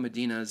and Paco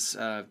Medina's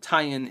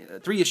tie-in,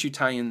 3-issue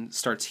tie-in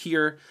starts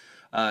here.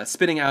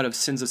 Spinning out of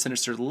Sins of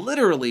Sinister.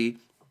 Literally,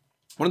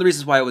 one of the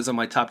reasons why it was on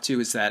my top 2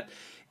 is that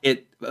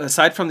it,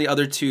 aside from the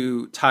other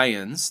 2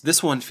 tie-ins,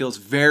 this one feels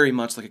very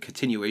much like a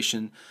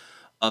continuation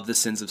of the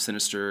Sins of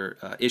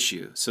Sinister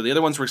issue. So the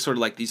other ones were sort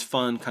of like these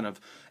fun kind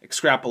of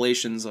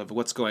extrapolations of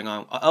what's going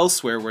on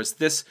elsewhere, whereas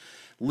this,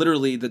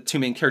 literally, the 2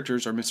 main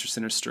characters are Mr.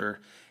 Sinister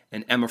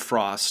and Emma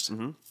Frost.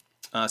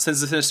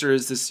 Sins of Sinister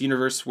is this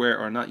universe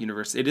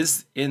it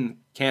is in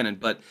canon,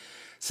 but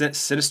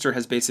Sinister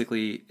has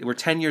basically, we're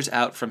 10 years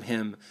out from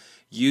him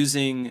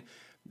using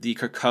the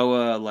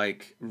Krakoa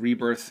like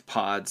rebirth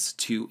pods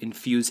to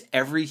infuse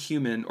every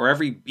human or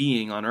every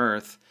being on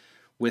Earth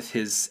with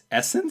his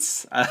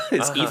essence,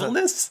 his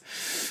evilness.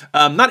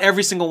 Not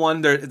every single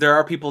one. There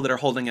are people that are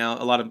holding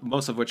out,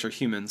 most of which are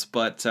humans,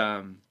 but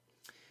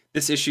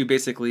this issue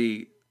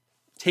basically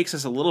takes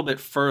us a little bit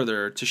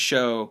further to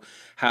show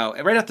how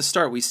right at the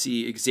start we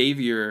see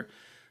Xavier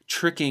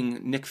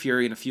tricking Nick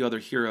Fury and a few other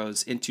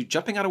heroes into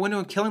jumping out a window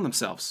and killing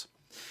themselves.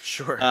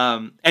 Sure.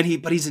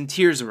 But he's in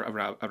tears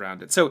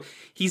around it. So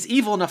he's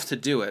evil enough to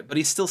do it, but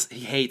he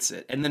hates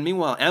it. And then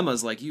meanwhile,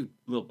 Emma's like, "You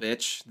little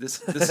bitch,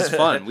 this is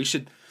fun. we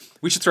should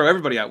throw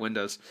everybody out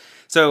windows."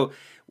 So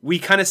we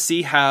kind of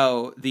see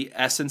how the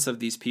essence of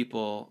these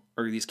people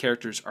or these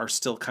characters are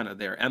still kind of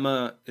there.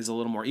 Emma is a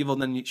little more evil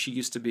than she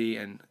used to be,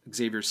 and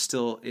Xavier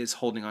still is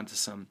holding on to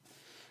some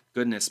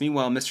goodness.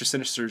 Meanwhile, Mr.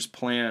 Sinister's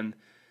plan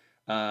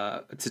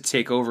to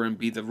take over and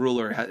be the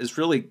ruler is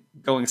really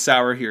going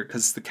sour here,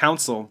 because the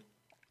council,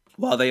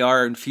 while they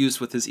are infused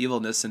with his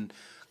evilness and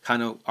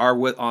kind of are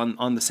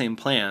on the same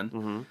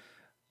plan,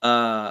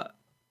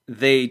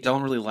 they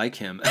don't really like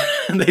him.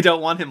 They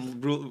don't want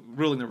him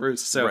ruling the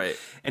roost. So, right.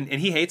 and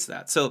he hates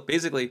that. So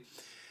basically,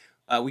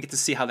 we get to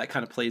see how that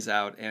kind of plays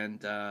out. And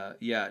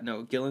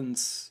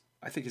Gillen's,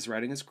 I think his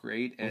writing is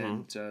great,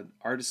 and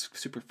art is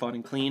super fun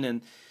and clean,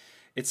 and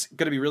it's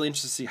going to be really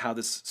interesting to see how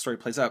this story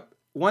plays out.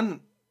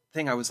 One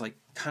thing I was like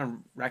kind of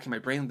racking my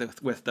brain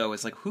with though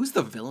is like, who's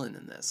the villain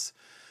in this?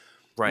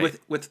 Right.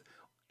 With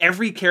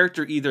every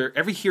character,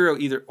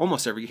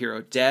 almost every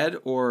hero dead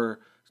or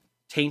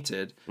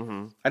tainted.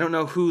 I don't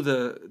know who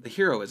the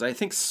hero is. I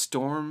think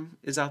Storm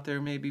is out there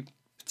maybe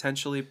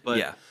potentially,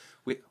 but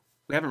we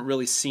haven't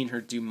really seen her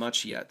do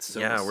much yet.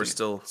 So we're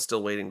still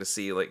waiting to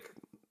see like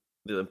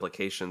the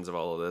implications of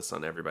all of this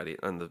on everybody,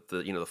 on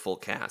the full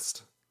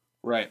cast.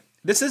 Right.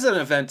 This is an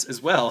event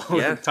as well.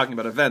 We're talking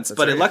about events,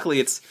 but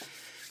luckily it's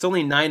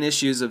only 9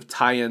 issues of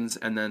tie-ins,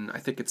 and then I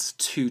think it's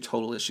 2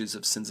 total issues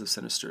of Sins of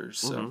Sinister.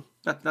 So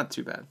not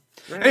too bad.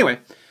 Right. Anyway,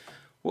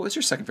 what was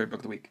your second favorite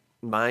book of the week?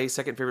 My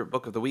second favorite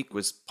book of the week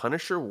was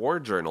Punisher War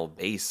Journal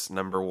Base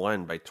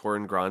 #1 by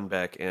Torunn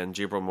Grønbekk and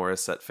Gabriel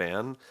Morissette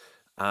Fan.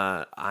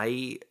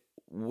 I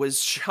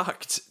was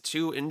shocked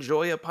to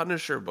enjoy a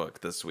Punisher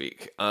book this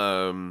week.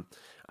 That's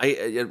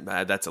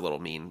a little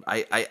mean.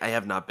 I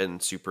have not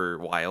been super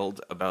wild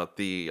about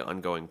the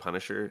ongoing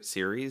Punisher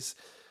series.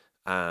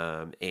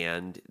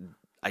 And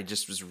I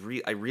just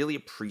I really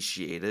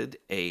appreciated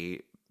a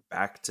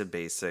back to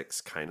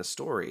basics kind of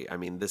story. I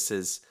mean, this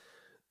is,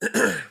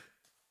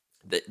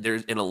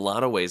 there's, in a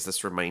lot of ways,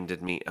 this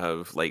reminded me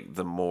of like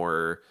the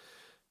more,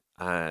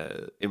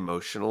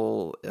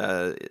 emotional,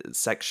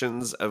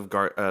 sections of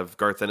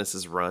Garth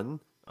Ennis's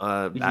run,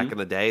 back in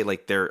the day.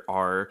 Like there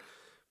are,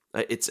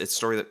 it's a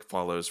story that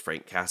follows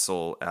Frank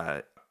Castle,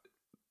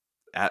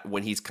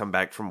 when he's come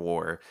back from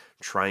war,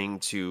 trying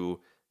to,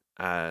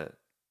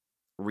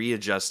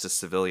 readjust to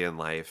civilian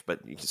life, but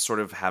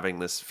sort of having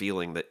this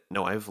feeling that,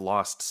 no, I've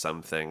lost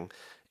something,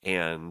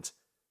 and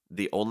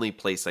the only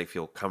place I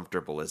feel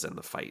comfortable is in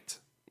the fight.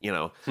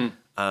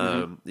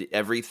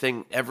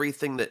 Everything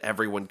that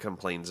everyone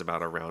complains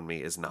about around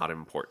me is not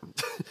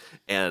important.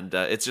 And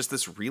it's just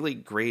this really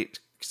great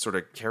sort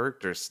of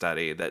character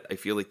study that I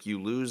feel like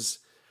you lose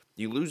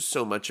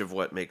so much of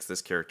what makes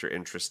this character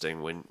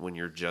interesting when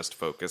you're just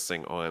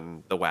focusing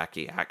on the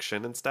wacky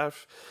action and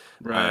stuff,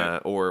 right?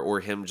 Or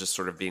him just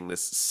sort of being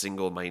this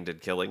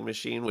single-minded killing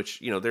machine, which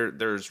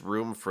there's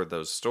room for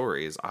those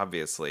stories,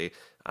 obviously.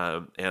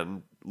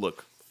 And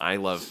look, I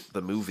love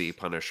the movie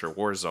Punisher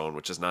Warzone,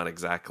 which is not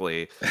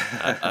exactly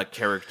a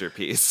character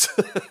piece.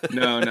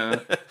 No.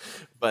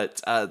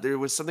 But there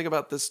was something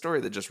about this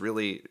story that just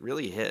really,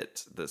 really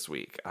hit this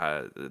week.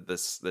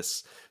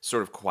 This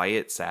sort of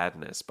quiet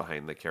sadness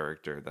behind the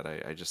character that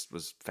I just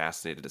was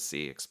fascinated to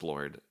see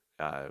explored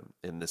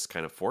in this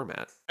kind of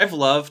format. I've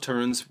loved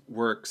Torunn's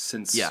work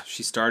since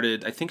she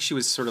started. I think she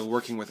was sort of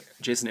working with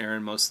Jason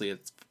Aaron mostly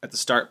at the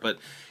start, but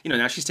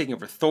now she's taking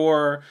over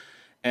Thor.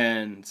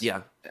 And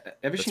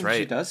everything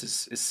she does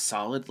is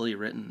solidly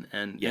written,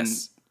 and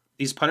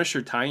these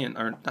Punisher tie-in,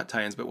 or not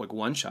tie-ins, but like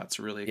one-shots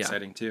are really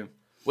exciting too.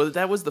 Well,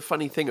 that was the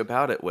funny thing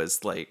about it,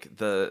 was like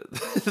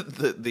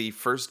the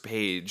first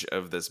page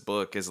of this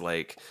book is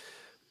like,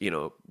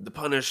 the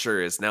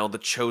Punisher is now the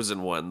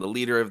chosen one, the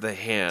leader of the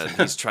Hand.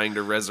 He's trying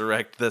to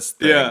resurrect this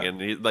thing,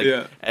 and he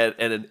and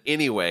in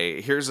any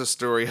way, here's a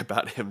story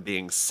about him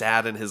being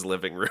sad in his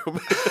living room.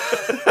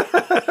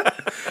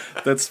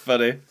 That's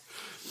funny.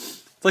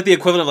 It's like the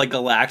equivalent of like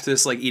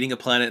Galactus, like eating a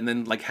planet and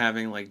then like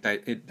having like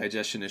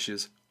digestion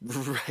issues.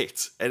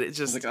 Right. And it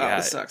just, like,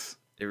 this sucks.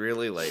 It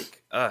really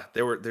like,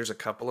 there's a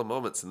couple of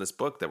moments in this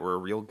book that were a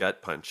real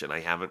gut punch, and I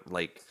haven't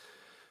like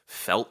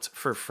felt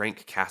for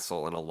Frank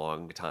Castle in a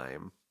long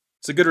time.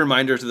 It's a good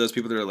reminder to those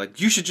people that are like,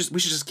 we should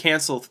just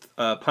cancel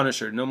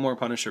Punisher. No more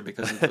Punisher,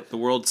 because the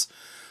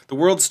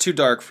world's too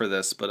dark for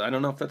this. But I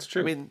don't know if that's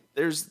true. I mean,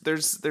 there's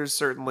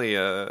certainly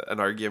an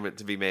argument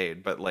to be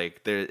made, but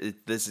like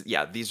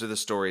these are the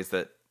stories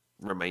that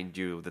remind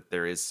you that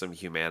there is some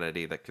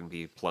humanity that can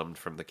be plumbed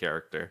from the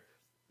character.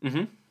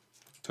 Mm-hmm.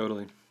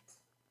 Totally.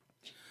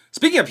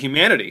 Speaking of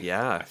humanity,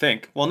 I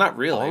think. Well, not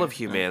really. All of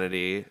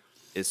humanity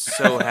is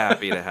so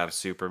happy to have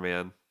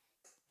Superman.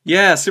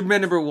 Yeah,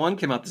 Superman #1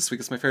 came out this week.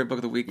 It's my favorite book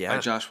of the week by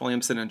Josh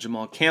Williamson and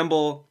Jamal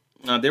Campbell.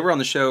 They were on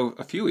the show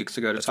a few weeks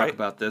ago to talk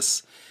about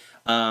this.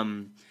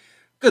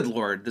 Good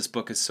Lord, this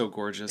book is so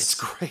gorgeous. It's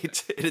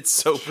great. It's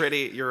so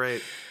pretty. You're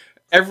right.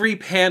 Every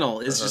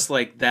panel is just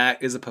like,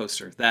 that is a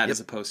poster. That is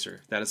a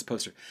poster. That is a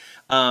poster.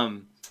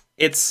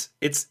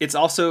 It's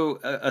also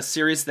a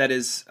series that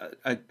is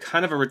a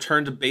kind of a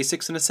return to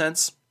basics in a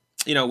sense.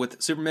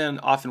 With Superman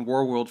off in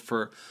Warworld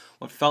for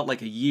what felt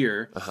like a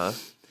year.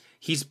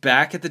 he's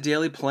back at the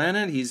Daily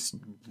Planet. He's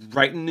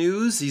writing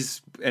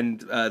news.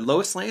 And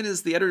Lois Lane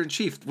is the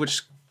editor-in-chief,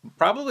 which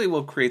probably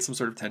will create some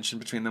sort of tension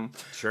between them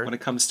when it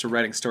comes to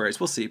writing stories.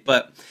 We'll see.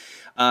 But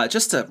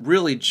just a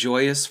really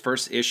joyous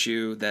first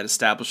issue that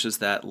establishes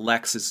that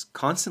Lex is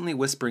constantly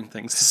whispering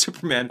things to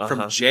Superman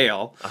from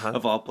jail,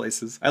 of all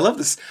places. I love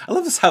this. I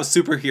love this how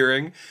super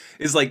hearing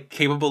is like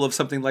capable of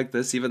something like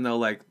this, even though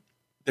like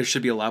there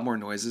should be a lot more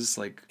noises.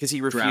 Like because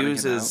he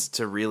refuses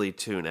to really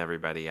tune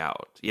everybody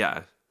out.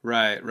 Yeah.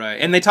 Right.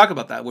 And they talk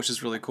about that, which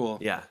is really cool.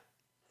 Yeah.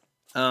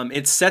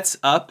 It sets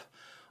up,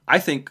 I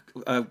think,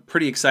 a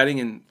pretty exciting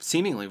and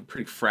seemingly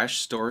pretty fresh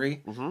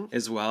story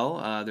as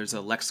well. There's a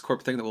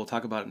LexCorp thing that we'll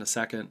talk about in a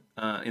second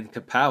in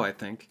Kapow, I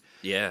think.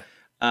 Yeah.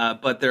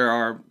 But there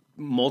are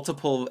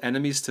multiple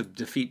enemies to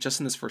defeat just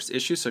in this first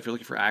issue. So if you're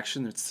looking for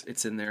action,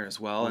 it's in there as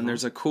well. And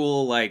there's a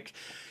cool like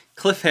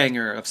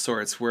cliffhanger of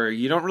sorts where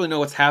you don't really know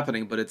what's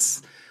happening, but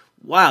it's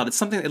wild. It's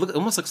something. It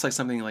almost looks like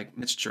something like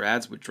Mitch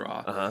Gerads would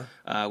draw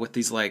with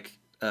these like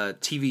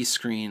TV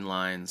screen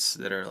lines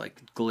that are like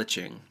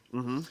glitching.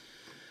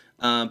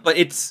 But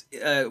it's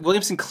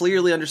Williamson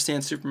clearly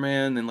understands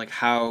Superman and like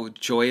how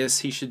joyous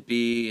he should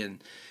be,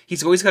 and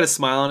he's always got a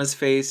smile on his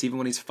face even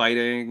when he's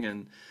fighting.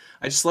 And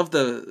I just love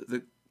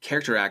the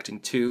character acting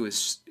too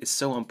is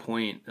so on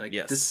point. Like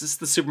this is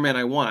the Superman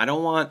I want. I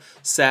don't want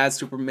sad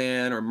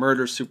Superman or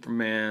murder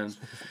Superman.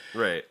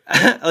 Right.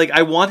 Like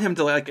I want him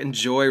to like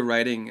enjoy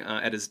writing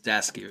at his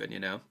desk even, you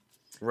know.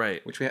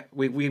 Right. Which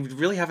we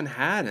really haven't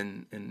had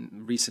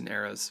in recent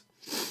eras.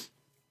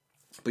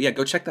 But yeah,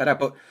 go check that out.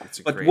 But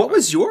what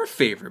was your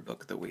favorite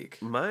book of the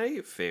week? My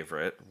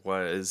favorite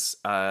was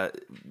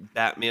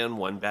Batman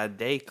One Bad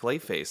Day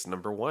Clayface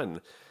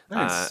 #1.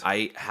 Nice.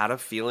 I had a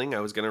feeling I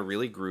was going to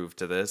really groove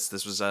to this.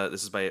 This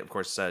is by, of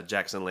course,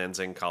 Jackson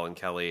Lanzing, Colin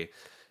Kelly,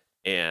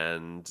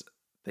 and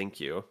thank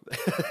you.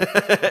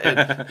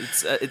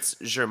 It's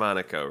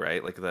Germanico,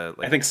 right?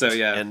 I think so,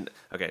 yeah. And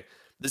okay,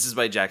 this is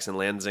by Jackson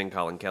Lanzing,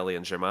 Colin Kelly,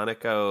 and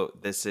Germanico.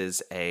 This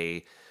is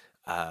a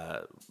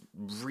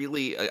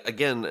really,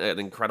 again, an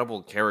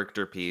incredible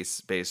character piece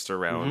based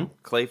around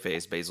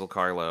Clayface, Basil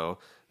Karlo,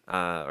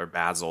 or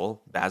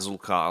Basil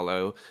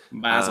Karlo.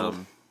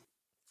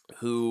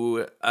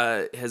 Who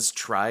has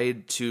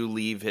tried to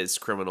leave his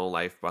criminal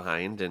life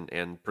behind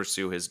and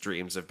pursue his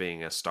dreams of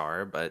being a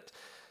star, but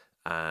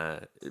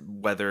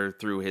whether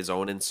through his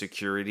own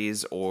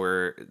insecurities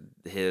or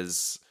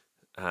his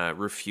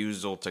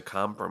refusal to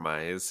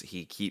compromise,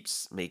 he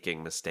keeps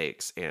making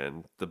mistakes,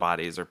 and the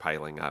bodies are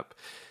piling up.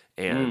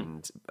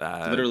 And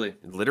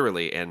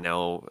literally, and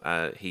now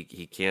he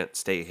can't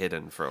stay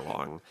hidden for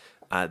long.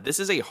 This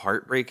is a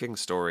heartbreaking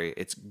story.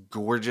 It's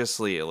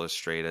gorgeously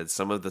illustrated.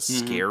 Some of the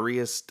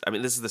scariest. I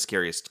mean, this is the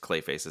scariest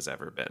Clayface has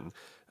ever been.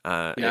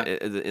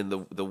 In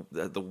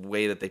the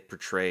way that they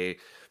portray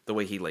the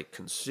way he like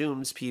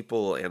consumes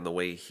people and the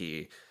way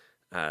he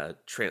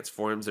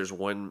transforms. There's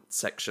one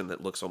section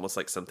that looks almost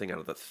like something out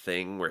of The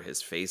Thing, where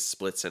his face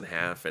splits in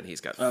half and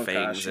he's got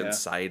fangs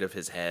inside of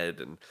his head,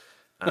 and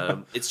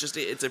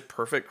it's a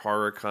perfect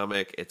horror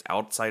comic. It's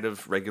outside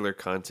of regular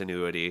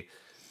continuity.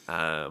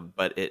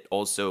 But it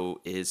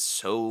also is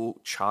so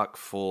chock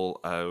full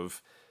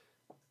of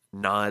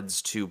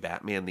nods to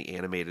Batman the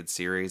Animated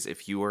Series.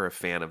 If you are a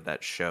fan of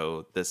that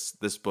show,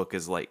 this book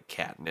is like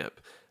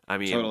catnip. I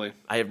mean, totally.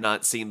 I have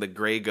not seen the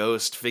Gray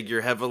Ghost figure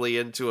heavily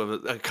into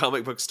a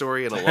comic book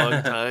story in a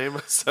long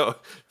time, so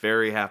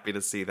very happy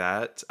to see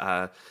that.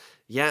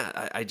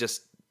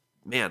 This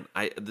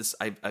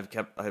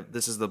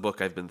is the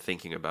book I've been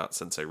thinking about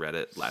since I read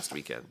it last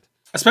weekend.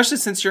 Especially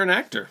since you're an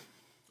actor.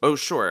 Oh,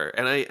 sure.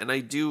 And I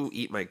do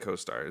eat my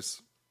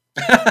co-stars.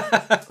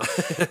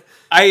 I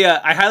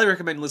highly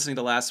recommend listening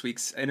to last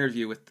week's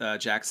interview with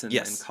Jackson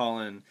and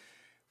Colin,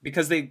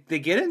 because they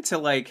get into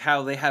like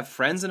how they have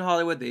friends in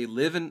Hollywood. They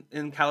live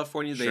in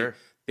California.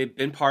 They've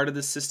been part of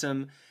the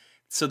system.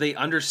 So they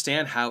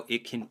understand how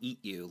it can eat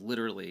you,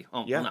 literally.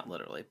 Oh, well, not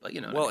literally, but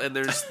you know. Well, and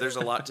there's a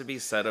lot to be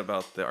said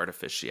about the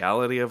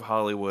artificiality of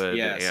Hollywood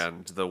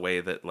and the way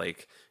that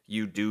like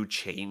you do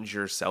change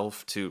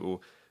yourself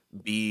to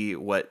be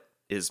what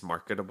is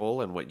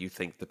marketable and what you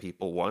think the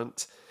people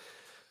want.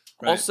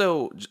 Right.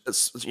 Also,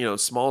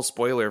 small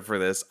spoiler for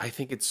this, I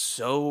think it's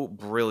so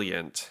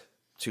brilliant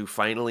to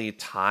finally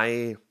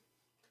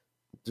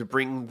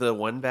bring the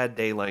One Bad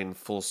Day line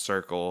full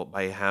circle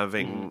by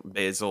having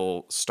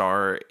Basil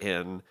star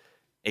in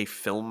a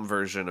film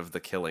version of The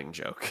Killing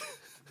Joke.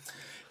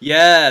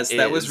 Yes,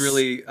 that was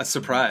really a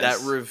surprise. That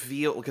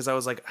reveal, because I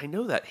was like, I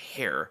know that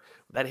hair.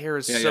 That hair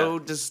is so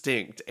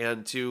distinct,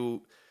 and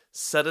to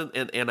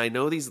and I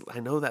know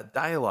that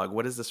dialogue.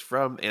 What is this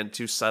from? And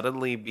to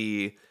suddenly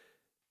be,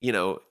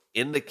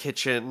 in the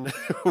kitchen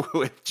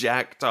with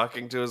Jack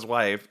talking to his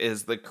wife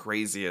is the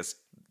craziest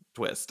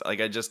twist.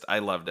 Like I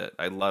loved it.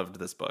 I loved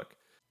this book.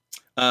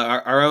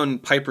 Our own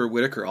Piper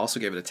Whitaker also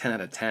gave it a 10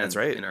 out of 10. That's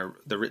right. In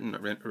the written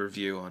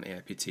review on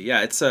AIPT.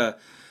 Yeah, it's a.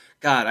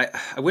 God,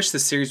 I wish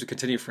this series would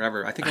continue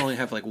forever. I think I only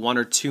have like one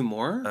or two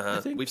more. I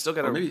think we've still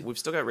got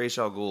Ra's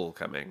al Ghul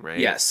coming, right?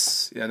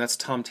 Yes, yeah, and that's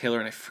Tom Taylor,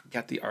 and I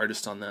forget the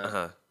artist on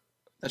that.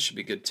 That should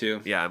be good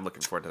too. Yeah, I'm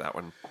looking forward to that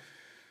one.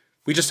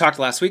 We just talked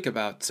last week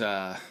about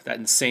that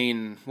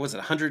insane, what was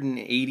it,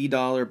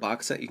 $180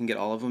 box set? You can get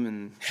all of them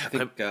in, I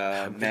think,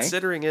 I'm May?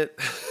 considering it.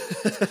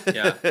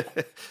 Yeah.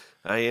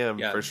 I am,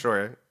 for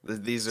sure.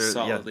 These are,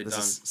 solidly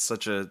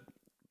done.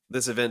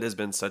 This event has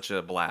been such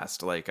a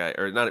blast.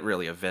 Or not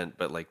really event,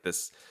 but like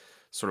this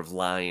sort of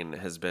line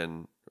has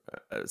been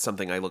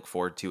something I look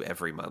forward to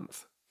every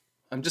month.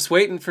 I'm just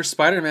waiting for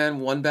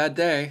Spider-Man One Bad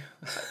Day.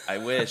 I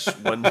wish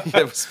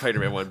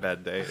Spider-Man One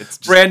Bad Day. It's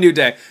just... Brand New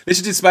Day. They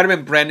should do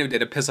Spider-Man Brand New Day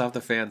to piss off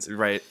the fans.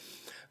 Right.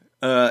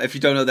 If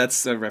you don't know,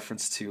 that's a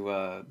reference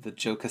to the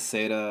Joe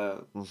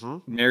Quesada,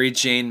 Mary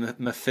Jane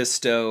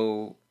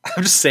Mephisto.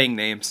 I'm just saying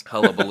names.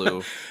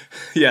 Hullabaloo.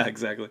 Yeah,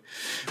 exactly.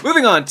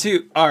 Moving on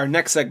to our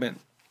next segment.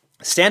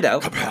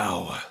 Standout.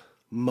 Kapow.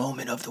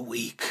 Moment of the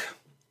week.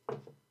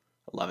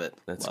 Love it.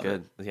 That's Love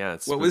good. It. Yeah,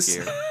 it's what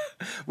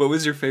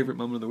was your favorite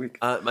moment of the week?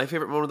 My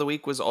favorite moment of the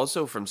week was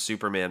also from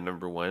Superman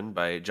 #1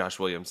 by Josh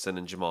Williamson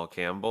and Jamal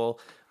Campbell.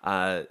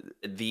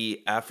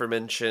 The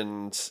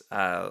aforementioned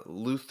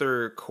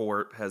Luthor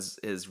Corp is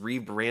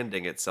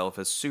rebranding itself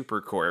as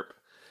Supercorp,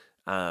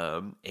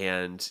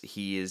 and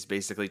he is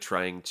basically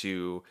trying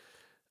to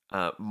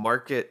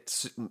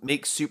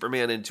make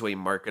Superman into a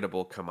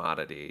marketable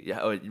commodity.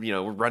 Yeah,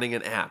 we're running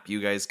an app.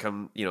 You guys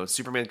come,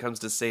 Superman comes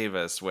to save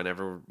us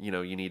whenever,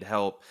 you need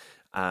help.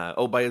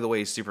 Oh, by the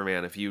way,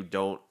 Superman, if you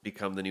don't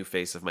become the new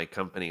face of my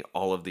company,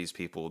 all of these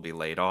people will be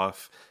laid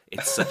off.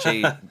 It's such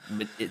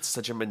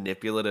a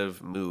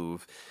manipulative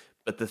move.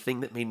 But the thing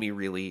that made me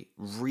really,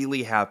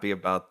 really happy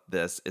about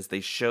this is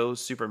they show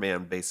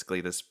Superman basically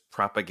this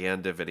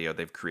propaganda video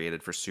they've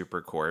created for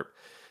Supercorp,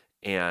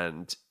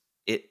 and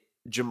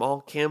Jamal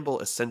Campbell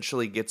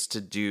essentially gets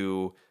to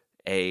do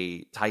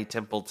a Ty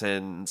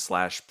Templeton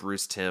 /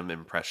 Bruce Timm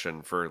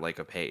impression for like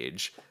a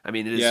page. I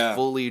mean, it is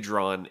fully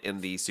drawn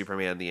in the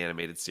Superman the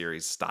Animated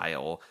Series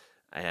style,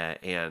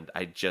 and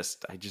I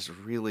just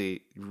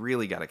really,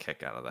 really got a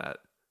kick out of that.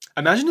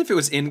 Imagine if it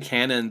was in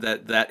canon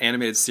that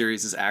animated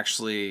series is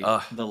actually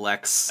the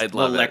Lex. I'd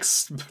love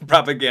Lex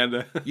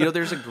propaganda.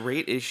 There's a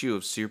great issue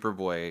of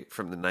Superboy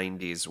from the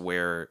 90s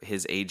where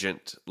his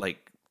agent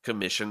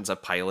commissions a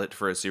pilot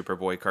for a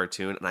Superboy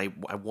cartoon, and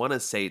I want to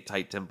say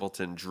Ty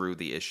Templeton drew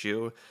the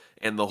issue,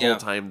 and the whole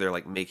time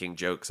they're making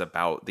jokes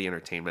about the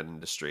entertainment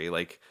industry.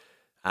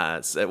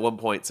 So at one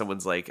point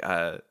someone's like,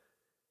 the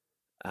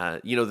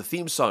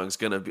theme song's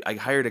gonna be, I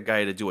hired a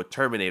guy to do a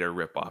Terminator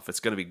ripoff.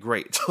 It's gonna be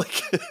great.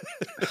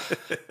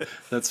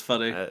 That's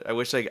funny. I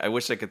wish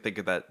I could think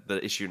of the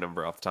issue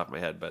number off the top of my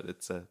head, but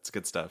it's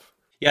good stuff.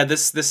 Yeah,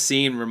 this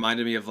scene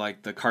reminded me of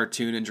the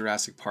cartoon in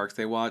Jurassic Park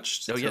they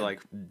watched. Oh, yeah.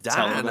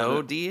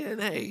 Dino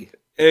DNA.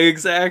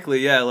 Exactly.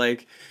 Yeah,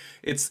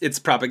 it's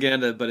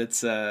propaganda, but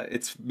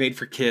it's made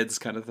for kids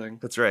kind of thing.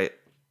 That's right.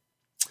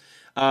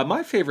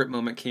 My favorite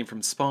moment came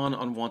from Spawn: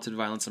 Unwanted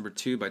Violence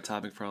 #2 by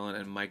Todd McFarlane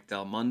and Mike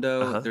Del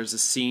Mundo. There's a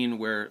scene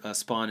where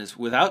Spawn is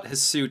without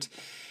his suit,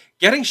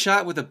 getting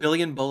shot with 1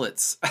 billion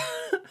bullets.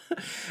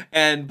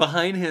 And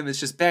behind him is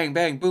just bang,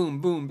 bang,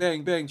 boom, boom,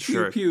 bang, bang,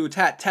 pew, pew,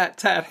 tat, tat,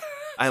 tat.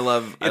 I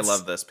love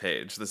this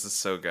page. This is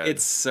so good.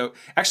 It's so...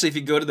 Actually, if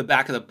you go to the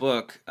back of the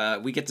book,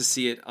 we get to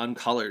see it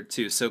uncolored,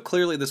 too. So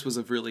clearly this was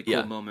a really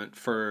cool moment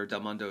for Del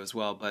Mundo as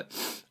well. But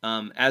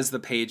as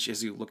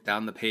you look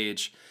down the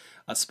page,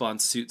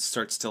 Spawn's suit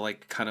starts to,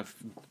 kind of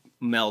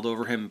meld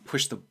over him,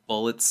 push the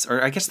bullets.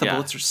 Or I guess the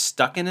bullets are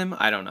stuck in him.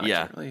 I don't know.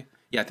 Yeah.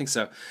 I think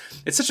so.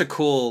 It's such a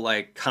cool,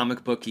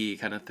 comic booky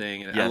kind of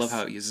thing. And I love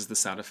how it uses the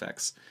sound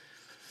effects.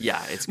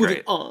 Yeah, it's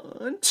great. Moving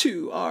on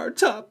to our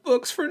top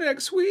books for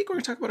next week. We're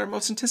going to talk about our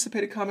most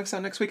anticipated comics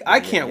on next week. I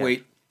can't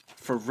wait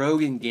for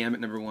Rogue and Gambit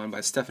 #1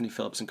 by Stephanie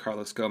Phillips and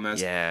Carlos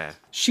Gomez. Yeah.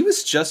 She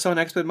was just on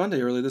X-Men Monday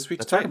earlier this week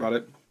to talk about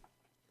it.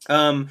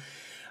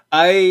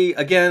 I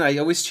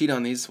always cheat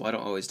on these. Well, I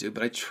don't always do,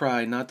 but I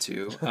try not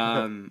to.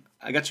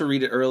 I got to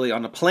read it early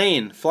on a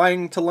plane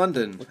flying to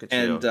London. Look at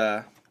you.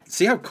 And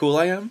see how cool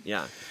I am?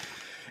 Yeah.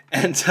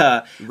 And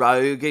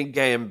Rogue and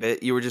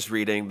Gambit, you were just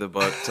reading the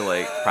book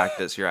to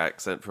practice your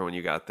accent for when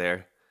you got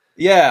there.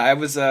 Yeah, I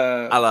was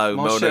hello,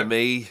 mon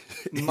ami.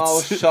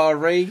 Mon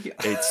chéri.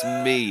 It's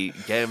me,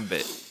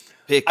 Gambit.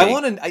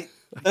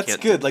 That's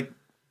good.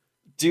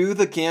 Do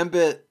the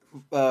Gambit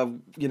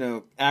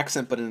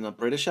accent but in a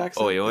British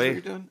accent. Oi, oi. Is what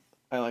you're doing?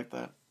 I like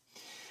that.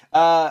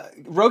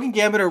 Rogue and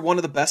Gambit are one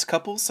of the best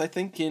couples, I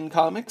think, in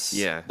comics.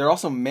 Yeah. They're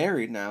also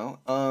married now.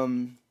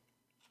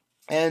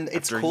 And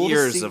it's After cool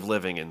years to see... of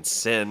living in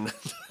sin.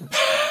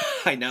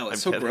 I know,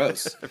 it's so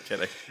gross. I'm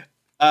kidding.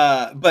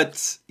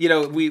 But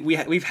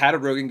we've had a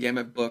Rogue and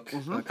Gambit book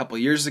a couple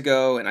of years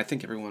ago, and I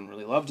think everyone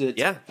really loved it.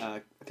 Yeah.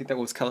 I think that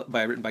was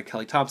written by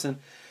Kelly Thompson.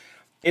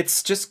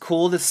 It's just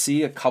cool to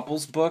see a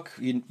couples book.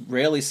 You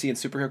rarely see in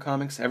superhero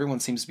comics. Everyone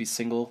seems to be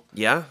single.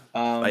 Yeah,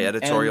 by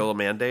editorial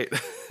mandate.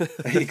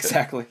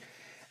 Exactly.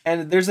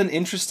 And there's an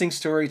interesting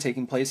story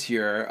taking place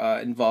here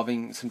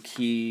involving some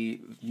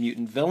key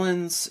mutant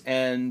villains,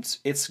 and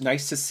it's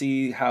nice to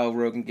see how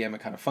Rogue and Gambit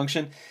kind of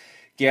function.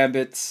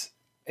 Gambit,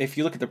 if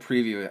you look at the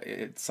preview,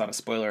 it's not a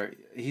spoiler,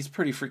 he's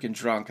pretty freaking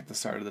drunk at the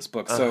start of this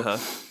book. So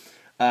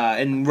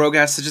And Rogue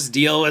has to just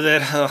deal with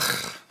it.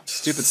 Ugh,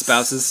 stupid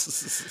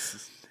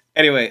spouses.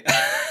 Anyway,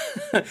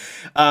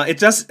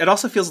 it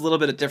also feels a little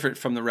bit different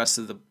from the rest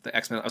of the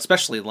X-Men,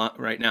 especially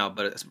right now,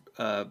 but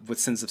with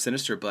Sins of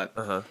Sinister. But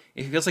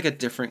it feels like a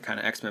different kind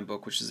of X-Men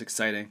book, which is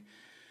exciting.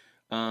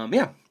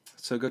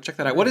 So go check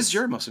that out. What is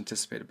your most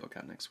anticipated book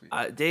out next week?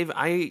 Dave,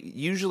 I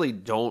usually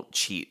don't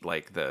cheat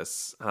like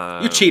this.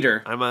 You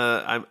cheater.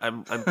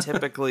 I'm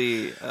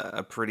typically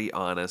a pretty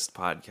honest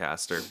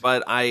podcaster,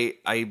 but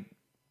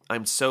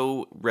I'm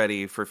so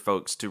ready for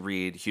folks to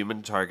read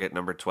Human Target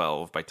number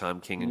 12 by Tom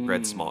King and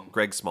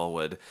Greg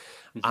Smallwood.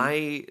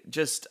 I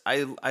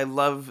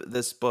love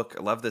this book.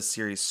 I love this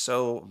series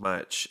so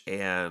much,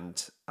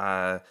 and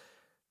I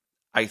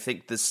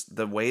think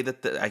the way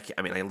that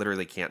I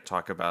literally can't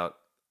talk about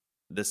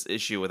this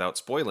issue without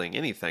spoiling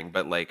anything,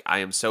 but like I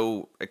am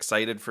so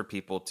excited for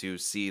people to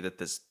see that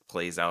this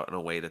plays out in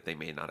a way that they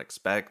may not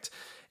expect.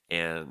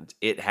 And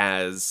it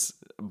has,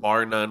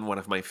 bar none, one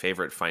of my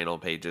favorite final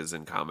pages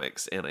in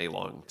comics in a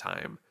long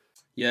time.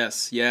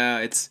 Yes, yeah,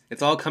 it's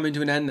all coming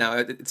to an end now.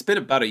 It's been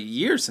about a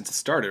year since it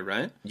started,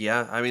 right?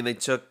 Yeah, I mean they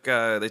took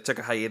a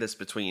hiatus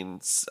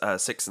between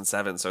 6 and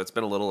 7, so it's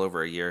been a little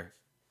over a year.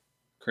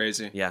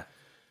 Crazy. Yeah,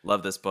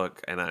 love this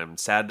book, and I'm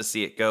sad to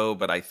see it go,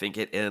 but I think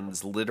it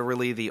ends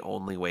literally the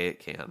only way it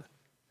can.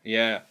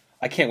 Yeah,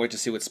 I can't wait to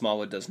see what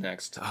Smallwood does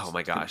next. Oh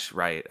my gosh,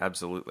 right,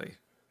 absolutely.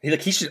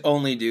 He should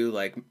only do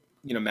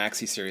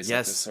maxi series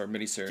like this or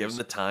miniseries. Give him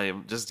the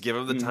time. Just give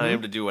him the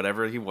time to do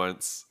whatever he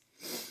wants.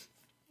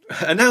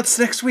 Announced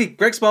next week,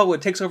 Greg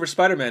Smallwood takes over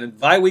Spider-Man in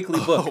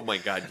bi-weekly book. Oh my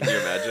god, can you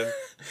imagine?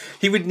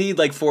 He would need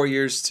 4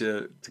 years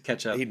to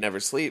catch up. He'd never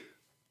sleep.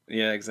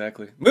 Yeah,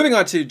 exactly. Moving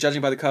on to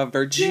Judging by the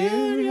Cover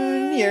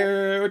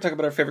Junior. We're talking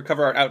about our favorite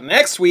cover art out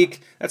next week.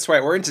 That's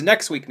right, we're into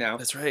next week now.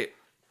 That's right.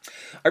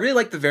 I really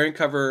like the variant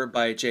cover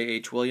by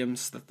J.H.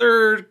 Williams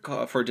III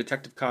for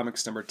Detective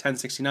Comics number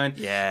 1069.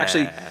 Yeah.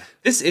 Actually,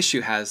 this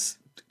issue has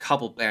a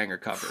couple banger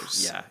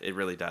covers. Yeah, it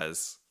really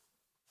does.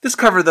 This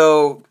cover,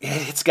 though,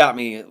 it's got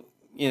me,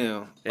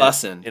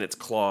 bussin'. In its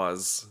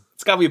claws.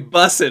 It's got me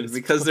bussin'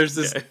 because there's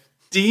this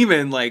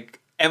demon,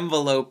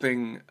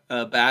 enveloping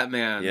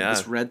Batman,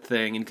 this red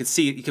thing. And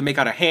you can make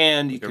out a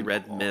hand. A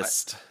red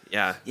mist.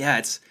 Yeah. Yeah,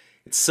 it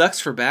sucks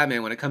for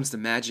Batman when it comes to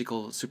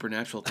magical,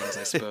 supernatural things,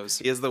 I suppose.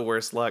 He has the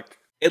worst luck.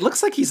 It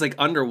looks like he's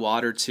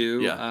underwater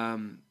too. Yeah.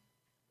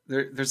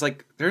 There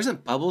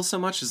isn't bubbles so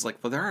much as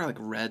there are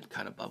red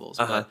kind of bubbles.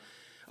 But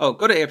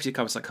go to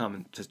AFTComics.com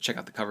and to check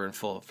out the cover in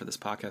full for this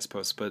podcast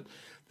post. But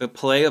the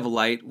play of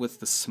light with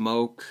the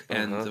smoke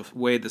and the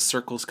way the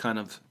circles kind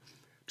of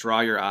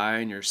draw your eye,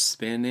 and you're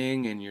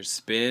spinning and you're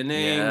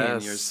spinning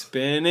and you're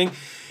spinning.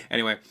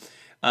 Anyway,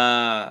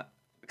 God,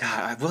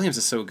 Williams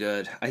is so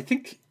good. I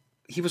think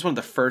he was one of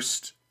the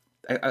first.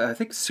 I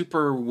think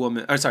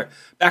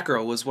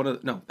Batgirl was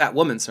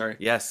Batwoman. Sorry,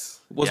 yes,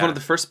 was one of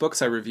the first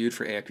books I reviewed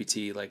for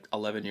AIPT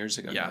 11 years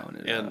ago. Yeah,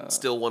 now, and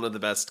still one of the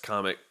best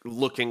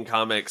looking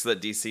comics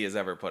that DC has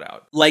ever put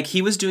out.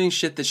 He was doing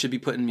shit that should be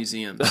put in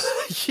museums.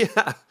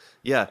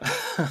 Yeah,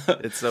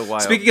 it's so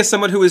wild. Speaking of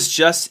someone who was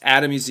just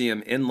at a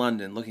museum in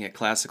London looking at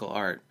classical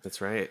art, that's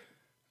right.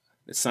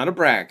 It's not a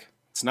brag.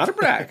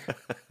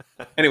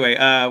 Anyway,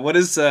 what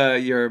is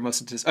your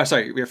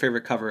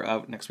favorite cover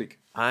out next week?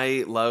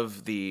 I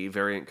love the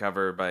variant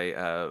cover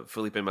by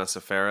Felipe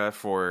Massafera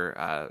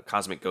for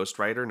Cosmic Ghost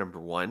Rider number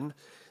 1.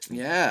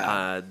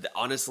 Yeah.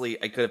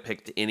 Honestly, I could have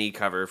picked any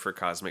cover for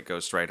Cosmic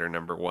Ghost Rider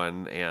number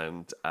 1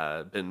 and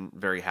been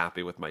very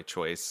happy with my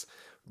choice.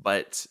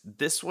 But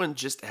this one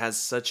just has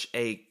such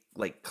a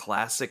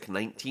classic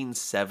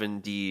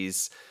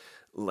 1970s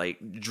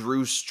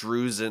Drew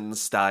Struzan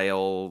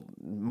style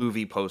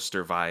movie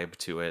poster vibe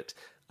to it.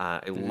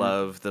 I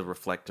love the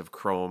reflective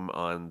chrome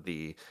on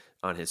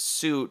his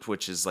suit,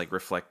 which is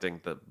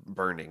reflecting the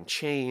burning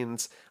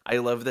chains. I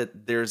love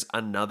that there's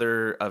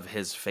another of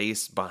his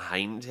face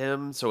behind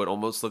him, so it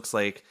almost looks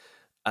like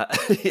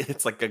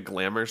it's a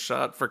glamour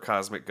shot for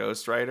Cosmic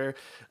Ghost Rider.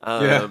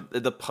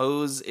 The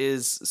pose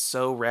is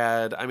so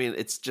rad. I mean,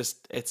 it's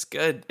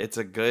good. It's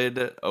a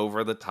good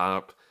over the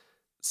top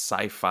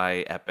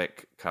sci-fi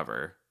epic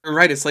cover.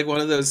 Right, it's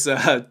one of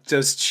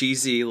those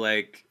cheesy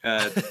laser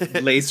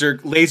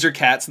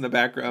cats in the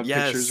background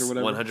pictures or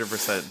whatever.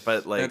 100%.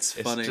 But that's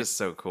funny. It's just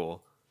so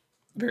cool.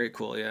 Very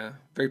cool, yeah.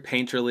 Very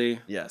painterly.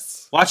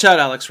 Yes. Watch out,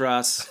 Alex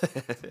Ross.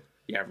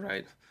 Yeah,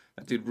 right.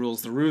 That dude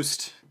rules the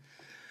roost.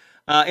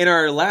 In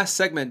our last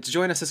segment, to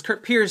join us as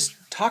Kurt Pierce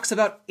talks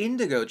about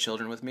Indigo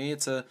Children with me.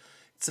 It's a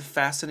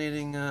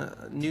fascinating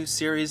new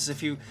series.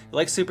 If you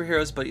like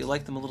superheroes but you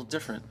like them a little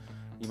different,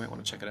 you might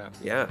want to check it out.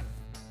 Yeah.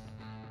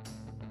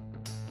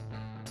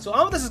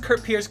 So this is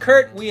Kurt Pierce.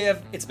 Kurt,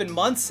 it's been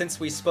months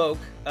since we spoke,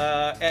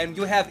 and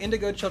you have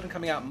Indigo Children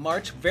coming out in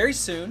March very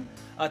soon.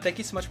 Thank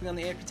you so much for being on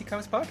the APT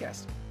Comics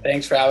podcast.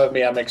 Thanks for having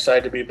me. I'm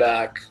excited to be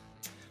back.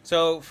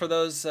 So for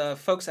those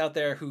folks out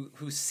there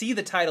who see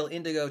the title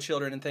Indigo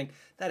Children and think,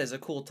 that is a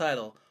cool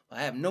title,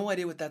 I have no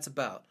idea what that's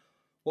about,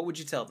 what would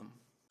you tell them?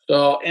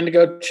 So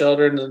Indigo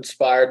Children is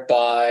inspired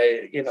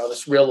by,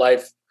 this real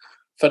life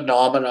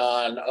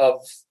phenomenon of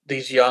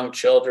these young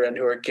children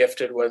who are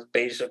gifted with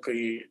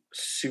basically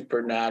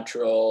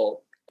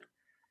supernatural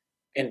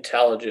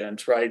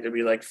intelligence, right? To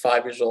be like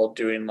 5 years old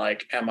doing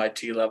like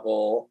MIT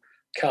level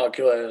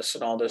calculus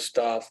and all this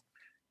stuff.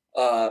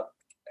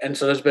 And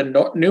so there's been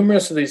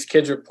numerous of these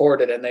kids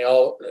reported, and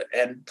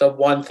the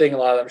one thing a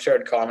lot of them share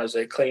in common is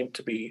they claim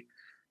to be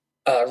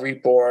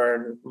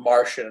reborn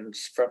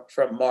Martians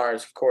from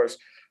Mars, of course.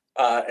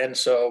 And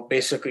so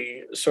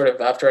basically, sort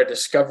of after I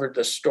discovered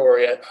the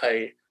story,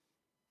 I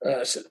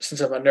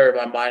since I'm a nerd,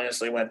 my mind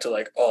instantly went to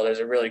like, oh, there's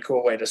a really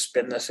cool way to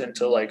spin this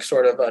into like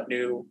sort of a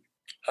new,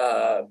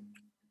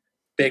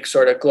 big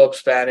sort of globe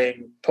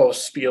spanning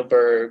post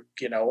Spielberg,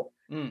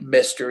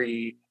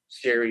 mystery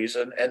series,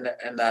 and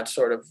that's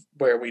sort of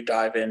where we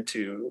dive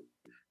into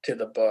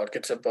the book.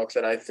 It's a book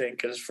that I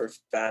think is for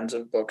fans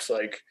of books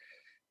like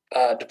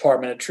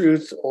Department of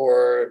Truth,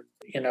 or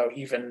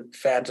even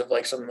fans of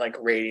like something like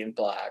Radiant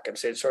Black. And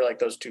say it's sort of like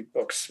those two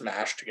books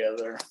smashed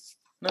together.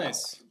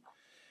 Nice.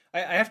 I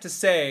have to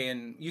say,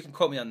 and you can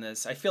quote me on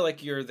this, I feel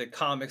like you're the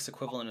comics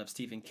equivalent of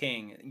Stephen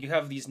King. You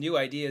have these new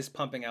ideas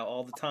pumping out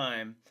all the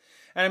time.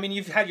 And I mean,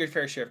 you've had your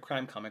fair share of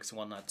crime comics and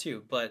whatnot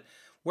too, but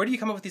where do you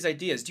come up with these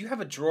ideas? Do you have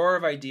a drawer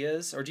of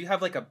ideas, or do you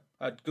have like a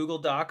Google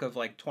Doc of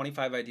like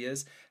 25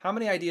 ideas? How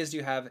many ideas do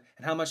you have,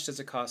 and how much does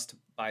it cost to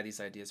buy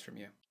these ideas from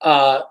you?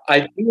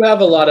 I do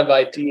have a lot of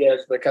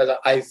ideas because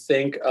I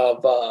think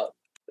of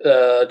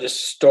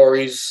just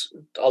stories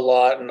a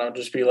lot, and I'll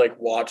just be like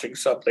watching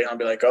something. I'll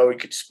be like, oh, we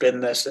could spin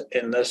this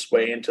in this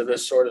way into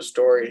this sort of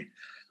story.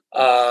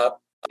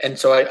 And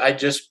so I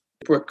just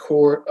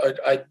record.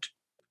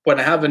 When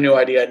I have a new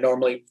idea, I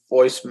normally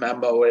voice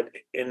memo it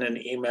in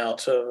an email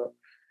to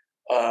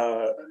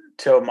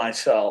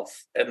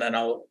myself, and then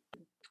I'll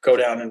go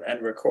down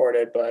and record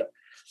it. But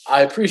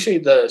I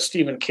appreciate the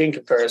Stephen King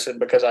comparison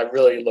because I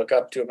really look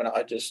up to him, and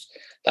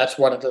that's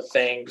one of the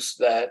things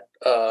that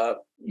I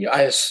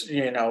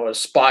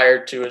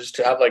aspire to, is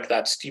to have like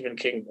that Stephen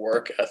King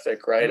work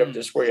ethic, right? Of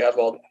just where you have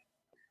all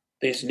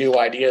these new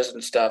ideas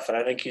and stuff, and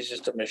I think he's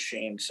just a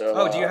machine.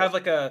 So, do you have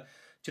like a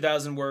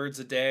 2,000 words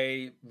a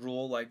day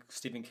rule like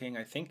Stephen King,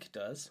 I think,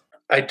 does?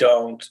 I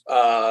don't.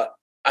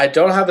 I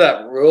don't have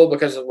that rule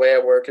because the way I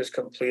work is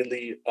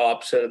completely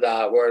opposite of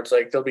that, where it's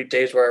like there'll be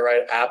days where I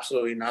write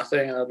absolutely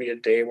nothing, and there'll be a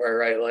day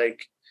where I write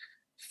like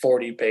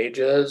 40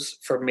 pages.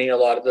 For me, a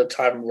lot of the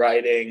time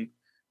writing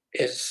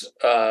is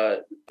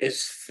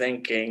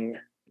thinking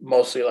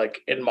mostly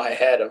like in my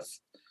head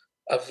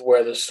of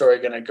where the story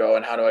going to go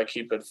and how do I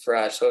keep it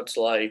fresh. So it's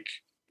like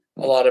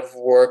a lot of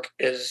work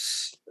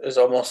is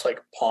almost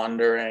like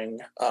pondering.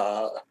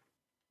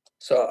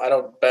 So I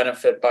don't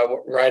benefit by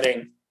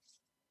writing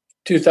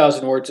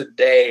 2,000 words a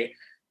day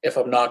if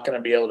I'm not going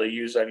to be able to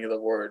use any of the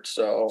words.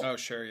 So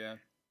sure, yeah,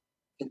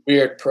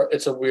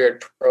 it's a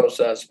weird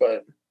process,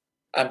 but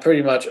I'm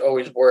pretty much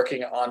always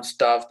working on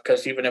stuff,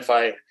 because even if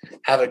I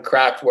haven't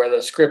cracked where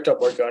the script I'm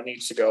working on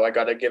needs to go, I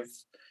got to give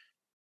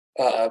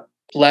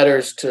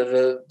letters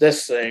to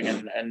this thing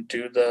and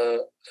do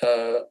the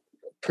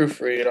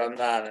proofread on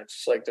that.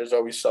 It's like there's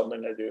always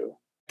something to do.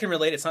 I can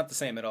relate. It's not the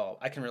same at all.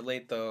 I can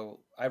relate,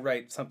 though. I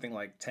write something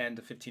like 10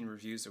 to 15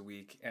 reviews a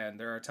week, and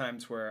there are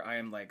times where I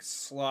am like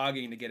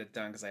slogging to get it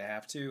done because I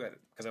have to,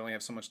 because I only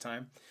have so much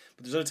time.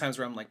 But there's other times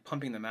where I'm like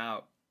pumping them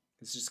out.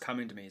 It's just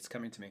coming to me. It's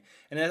coming to me.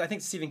 And I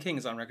think Stephen King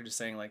is on record just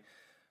saying like,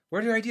 where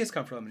do your ideas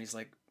come from? And he's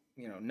like,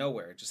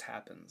 nowhere. It just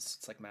happens.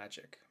 It's like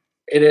magic.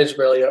 It is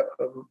really a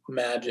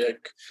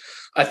magic.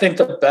 I think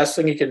the best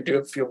thing you can do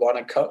if you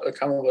want to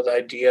come up with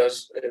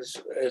ideas is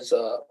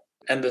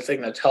and the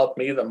thing that's helped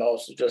me the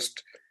most is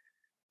just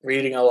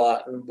reading a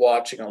lot and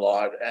watching a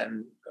lot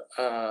and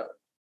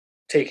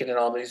taking in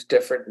all these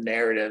different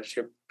narratives.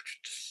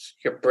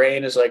 Your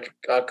brain is like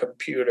a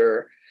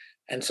computer,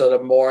 and so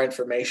the more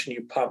information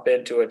you pump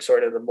into it,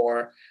 sort of the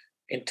more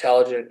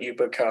intelligent you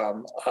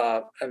become.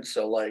 And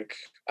so, like,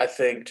 I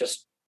think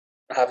just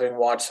having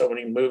watched so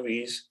many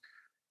movies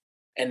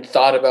and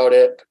thought about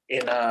it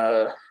in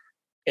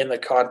the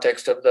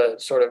context of the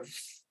sort of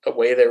the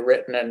way they're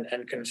written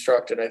and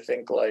constructed, I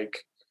think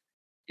like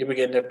you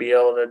begin to be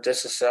able to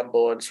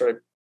disassemble and sort of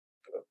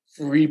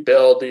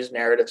rebuild these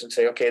narratives and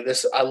say, okay,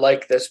 I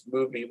like this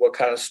movie. What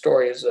kind of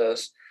story is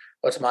this?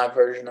 What's my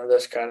version of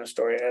this kind of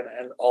story,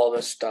 and all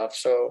this stuff.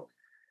 So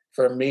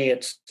for me,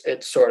 it's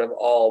sort of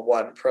all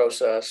one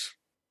process.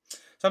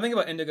 Something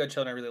about Indigo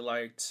Children I really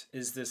liked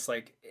is this,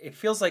 like, it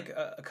feels like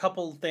a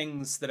couple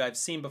things that I've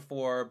seen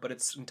before, but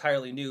it's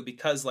entirely new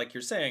because, like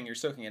you're saying, you're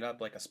soaking it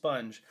up like a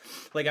sponge.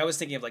 Like, I was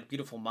thinking of, like,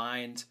 Beautiful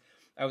Mind.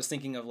 I was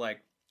thinking of,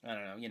 like, I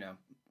don't know,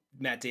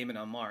 Matt Damon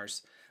on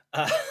Mars.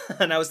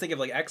 And I was thinking of,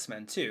 like,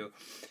 X-Men, too.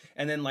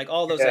 And then, like,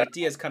 all those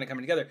ideas kind of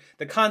coming together.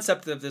 The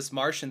concept of this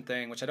Martian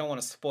thing, which I don't want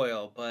to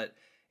spoil, but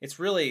it's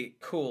really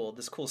cool,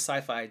 this cool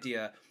sci-fi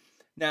idea.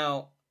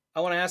 Now,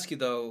 I want to ask you,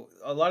 though,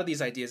 a lot of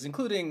these ideas,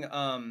 including...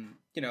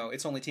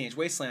 It's Only Teenage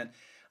Wasteland.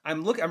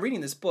 I'm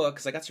reading this book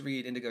because I got to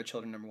read Indigo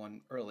Children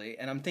 #1 early,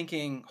 and I'm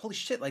thinking, holy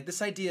shit, like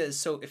this idea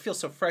it feels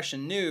so fresh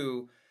and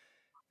new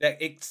that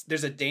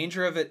there's a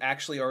danger of it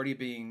actually already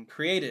being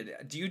created.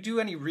 Do you do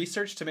any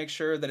research to make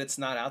sure that it's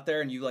not out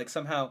there and you like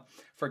somehow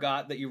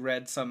forgot that you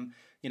read some,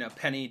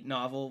 penny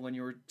novel when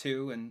you were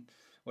 2 and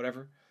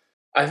whatever?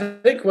 I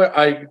think what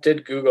I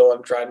did Google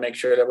and try and make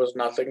sure there was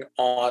nothing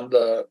on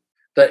the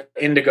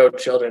Indigo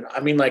Children. I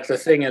mean, like the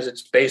thing is,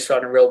 it's based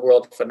on a real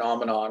world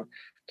phenomenon,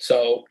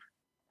 so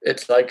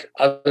it's like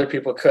other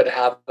people could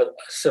have a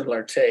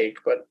similar take,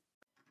 but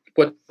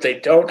what they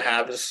don't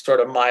have is sort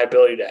of my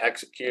ability to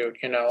execute,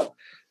 and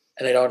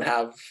they don't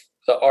have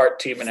the art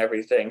team and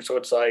everything. So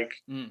it's like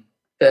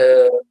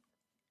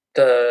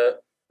the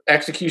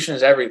execution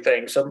is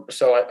everything. So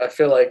I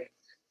feel like,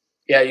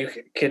 yeah, you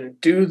can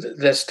do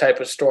this type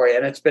of story,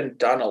 and it's been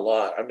done a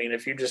lot. I mean,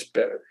 if you just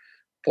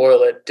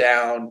boil it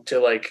down to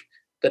like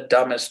the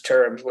dumbest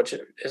terms, which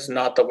is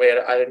not the way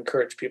I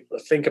encourage people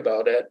to think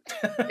about it,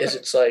 is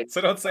it's like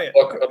so don't say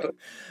it.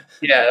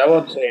 Yeah, I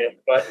won't say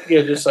it, but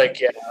you're just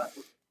like, yeah.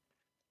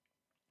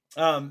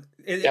 When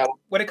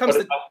it comes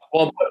to, I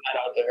won't put that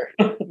out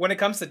there. When it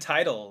comes to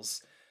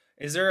titles,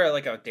 is there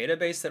a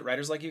database that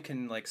writers like you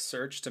can like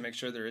search to make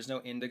sure there is no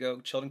Indigo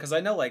Children? Because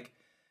I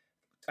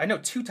know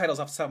 2 titles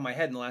off the top of my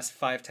head in the last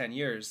 5-10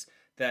 years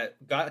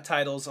that got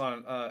titles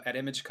on at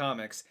Image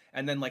Comics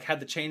and then like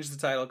had to change the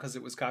title because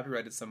it was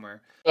copyrighted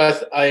somewhere.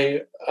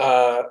 I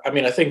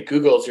mean, I think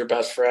Google's your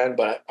best friend,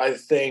 but I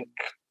think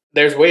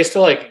there's ways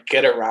to like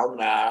get around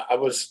that. I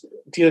was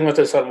dealing with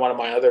this on one of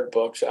my other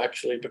books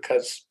actually,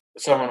 because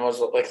someone was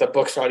like, the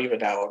book's not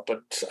even out,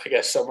 but I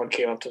guess someone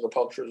came up to the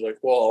publisher was like,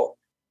 well,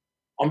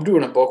 I'm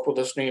doing a book with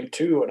this name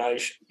too,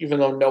 and even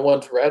though no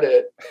one's read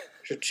it,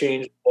 should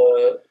change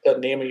the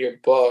name of your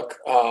book.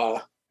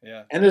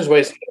 And there's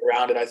ways to get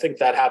around it. I think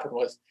that happened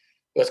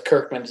with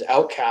Kirkman's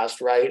Outcast,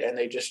 right? And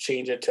they just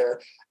changed it to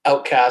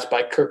Outcast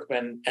by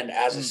Kirkman and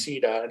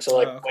Azaceta. And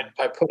so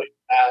by putting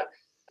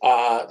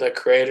that the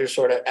creator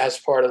sort of as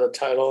part of the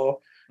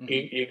title,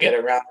 you get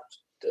around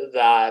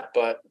that.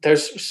 But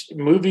there's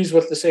movies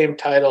with the same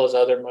title as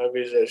other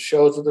movies, there's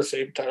shows with the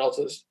same titles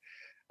as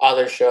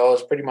other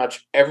shows. Pretty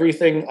much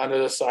everything under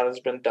the sun has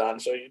been done,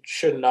 so you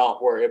should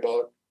not worry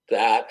about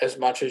that as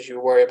much as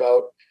you worry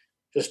about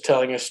just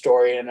telling a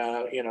story in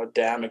a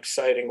damn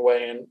exciting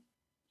way and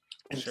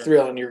sure.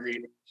 thrilling your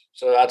readers.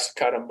 So that's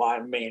kind of my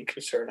main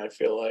concern, I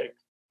feel like.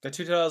 The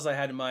 2 titles I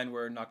had in mind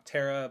were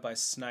Noctera by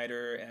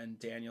Snyder and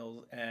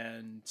Daniel,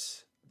 and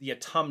The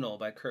Autumnal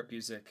by Kurt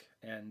Busiek,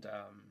 and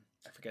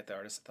I forget the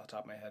artist at the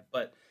top of my head,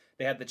 but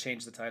they had to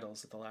change the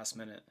titles at the last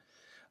minute.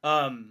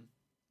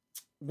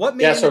 What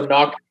made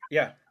Noctera,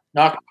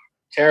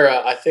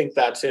 I think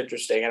that's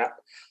interesting. And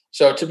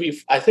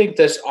I think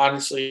this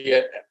honestly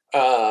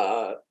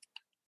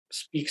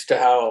speaks to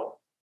how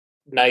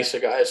nice a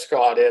guy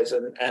Scott is,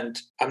 and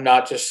I'm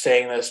not just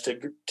saying this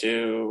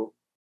to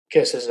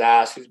kiss his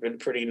ass. He's been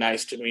pretty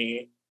nice to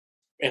me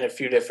in a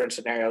few different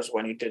scenarios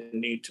when he didn't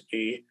need to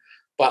be.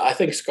 But I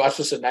think Scott's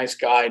just a nice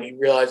guy, and he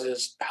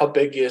realizes how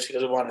big he is. He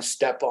doesn't want to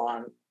step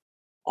on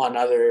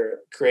other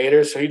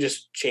creators, so he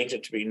just changed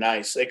it to be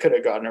nice. They could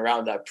have gotten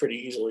around that pretty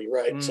easily,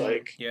 right? It's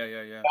like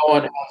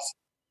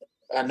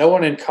no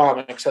one in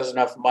comics has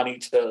enough money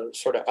to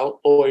sort of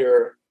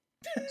out-lawyer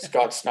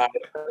Scott Snyder.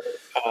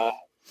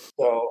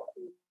 So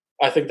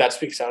I think that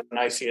speaks how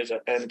nice he is.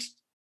 And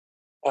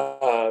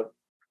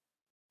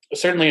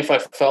certainly if I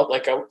felt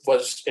like I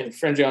was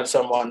infringing on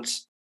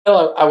someone's,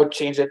 I would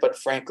change it. But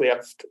frankly,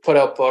 I've put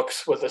out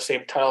books with the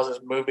same titles as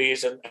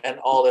movies and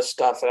all this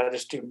stuff, and I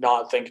just do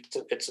not think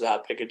it's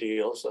that big a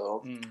deal.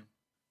 So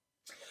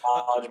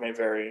knowledge may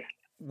vary.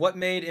 What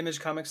made Image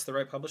Comics the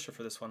right publisher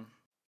for this one?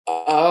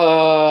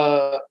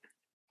 I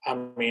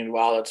mean,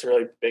 wow, that's a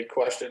really big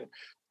question.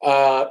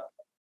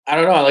 I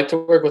don't know. I like to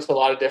work with a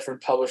lot of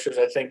different publishers.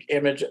 I think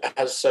Image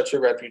has such a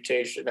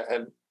reputation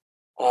and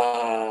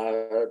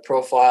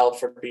profile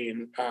for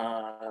being,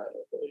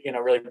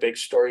 really big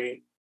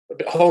story,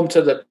 home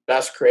to the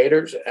best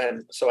creators.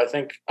 And so I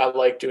think I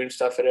like doing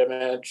stuff at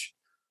Image.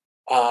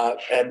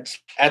 And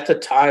at the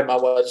time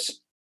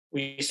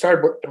we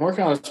started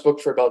working on this book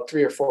for about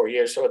 3 or 4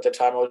 years. So at the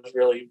time I was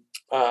really,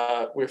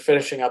 we were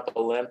finishing up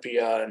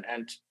Olympia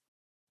and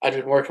I'd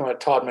been working with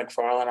Todd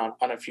McFarlane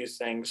on a few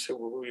things.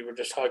 We were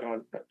just talking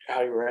about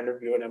how you were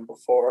interviewing him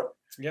before.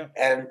 Yeah.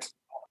 And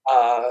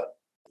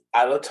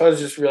Todd's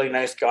just a really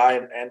nice guy.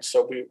 And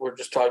so we were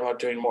just talking about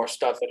doing more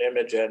stuff at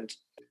Image. And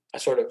I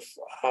sort of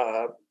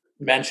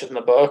mentioned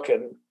the book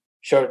and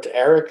showed it to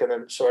Eric. And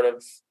then sort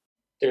of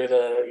through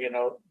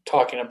the,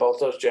 talking to both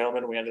those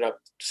gentlemen, we ended up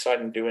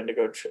deciding to do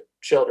Indigo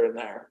Children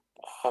there.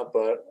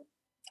 But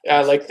yeah,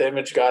 I like the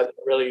Image guy.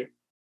 Really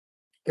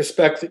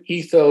respect the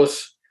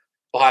ethos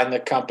behind the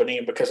company,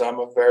 because I'm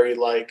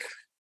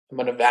I'm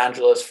an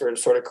evangelist for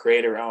sort of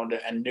creator-owned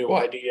and new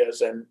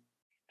ideas,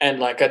 and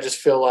like I just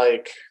feel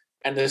like,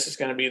 and this is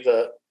going to be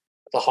the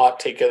hot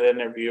take of the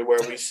interview where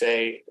I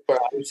say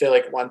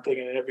like one thing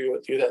in an interview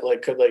with you that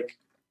like could like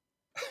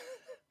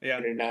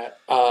internet,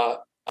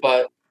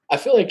 but I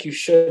feel like you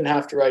shouldn't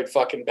have to write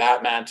fucking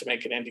Batman to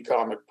make an indie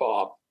comic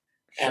pop,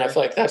 and I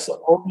feel like that's the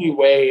only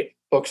way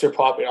books are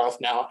popping off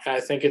now, and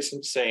I think it's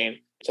insane.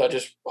 So I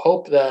just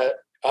hope that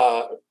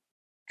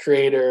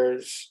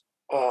creators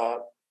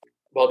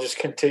will just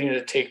continue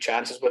to take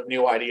chances with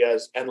new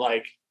ideas and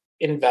like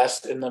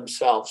invest in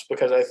themselves,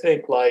 because I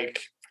think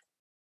like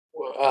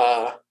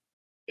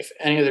if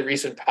any of the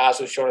recent past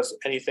has shown us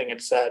anything,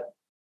 it's that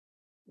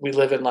we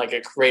live in like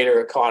a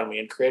creator economy,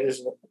 and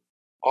creators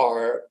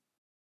are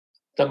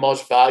the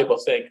most valuable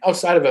thing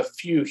outside of a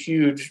few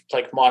huge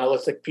like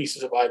monolithic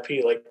pieces of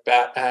IP like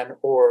Batman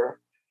or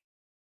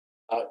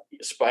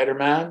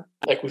Spider-Man.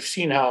 Like we've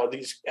seen how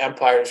these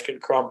empires can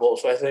crumble.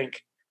 So I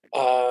think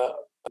I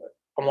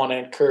want to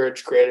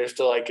encourage creators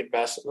to like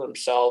invest in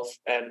themselves,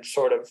 and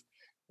sort of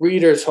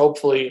readers,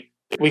 hopefully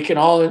we can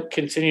all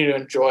continue to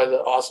enjoy the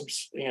awesome,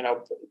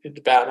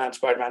 the Batman,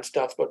 Spider-Man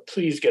stuff, but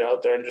please get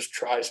out there and just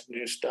try some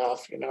new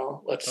stuff.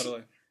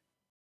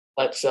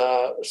 Let's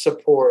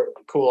support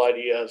cool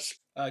ideas.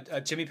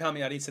 Jimmy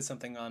Palmiotti said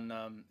something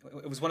on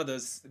it was one of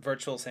those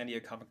virtual San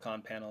Diego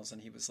Comic-Con panels,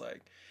 and he was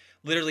like,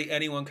 literally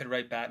anyone could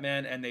write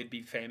Batman and they'd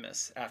be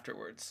famous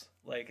afterwards.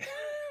 Like,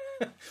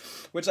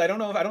 which I don't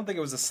know. I don't think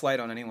it was a slight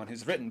on anyone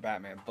who's written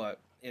Batman, but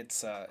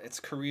it's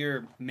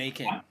career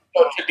making.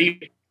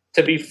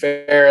 To be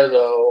fair,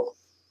 though,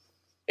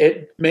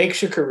 it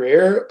makes your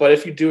career, but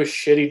if you do a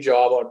shitty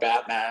job on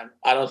Batman,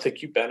 I don't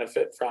think you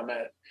benefit from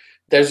it.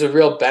 There's a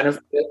real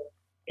benefit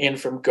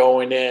from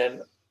going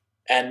in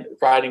and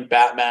writing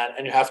Batman,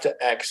 and you have to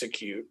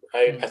execute.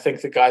 Right? I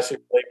think the guys who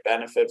really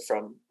benefit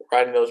from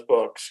writing those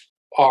books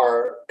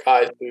are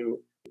guys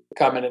who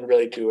come in and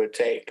really do a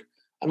take.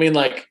 I mean,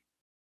 like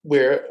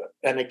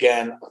and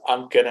again,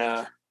 I'm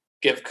gonna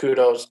give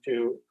kudos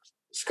to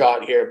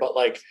Scott here, but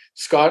like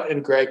Scott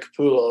and Greg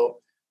Capullo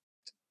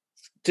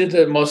did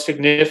the most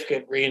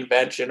significant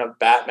reinvention of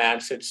Batman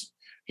since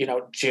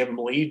Jim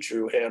Lee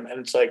drew him, and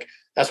it's like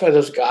that's why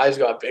those guys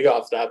got big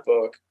off that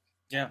book.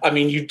 Yeah, I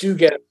mean, you do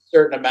get a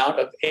certain amount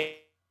of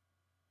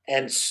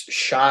and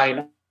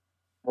shine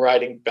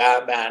writing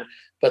Batman,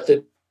 but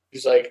the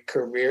like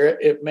career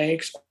it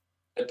makes,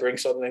 it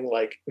brings something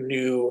like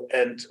new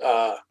and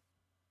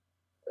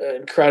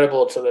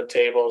incredible to the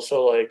table.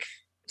 So like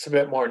it's a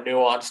bit more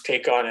nuanced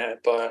take on it,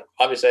 but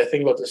obviously I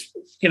think about this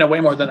way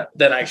more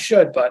than I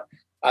should, but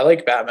I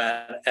like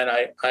Batman, and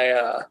I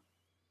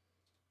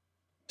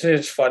think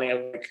it's funny.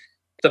 I'm like,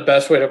 the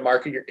best way to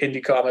market your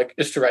indie comic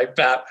is to write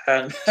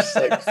Batman. It's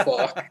like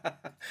fuck.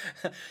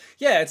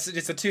 Yeah, it's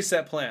a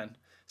 2-step plan.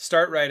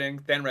 Start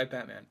writing, then write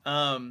Batman.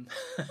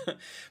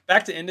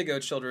 Back to Indigo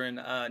Children.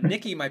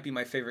 Nikki might be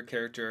my favorite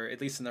character, at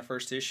least in the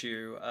first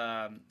issue,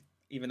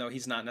 even though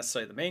he's not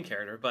necessarily the main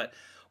character. But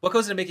what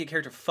goes into making a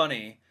character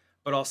funny,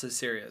 but also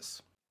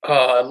serious?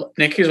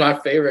 Nikki's my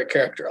favorite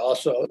character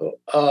also.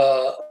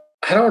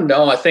 I don't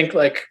know. I think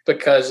like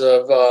because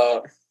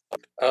of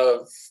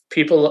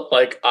people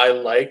like I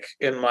like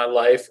in my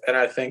life, and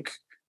I think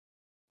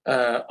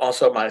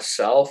also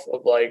myself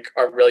of like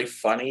are really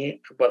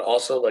funny but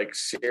also like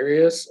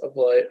serious of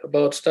like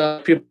about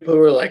stuff. People who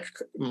are like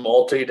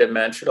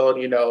multi-dimensional,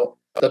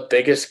 the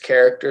biggest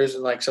characters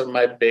and like some of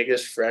my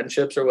biggest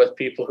friendships are with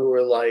people who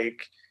are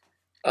like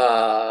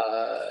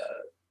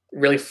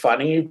really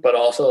funny but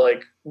also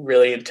like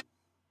really intense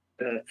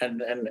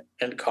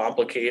and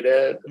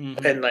complicated.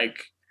 Mm-hmm. And like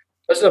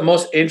those are the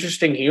most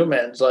interesting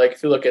humans. Like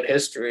if you look at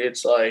history,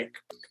 it's like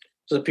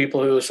the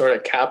people who sort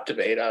of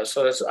captivate us.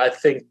 So I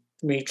think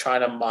me trying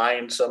to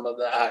mine some of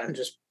that and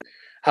just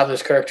have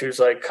this character who's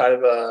like kind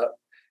of a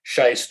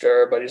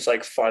shyster, but he's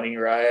like funny,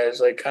 right?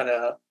 It's like kind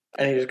of,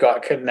 and he's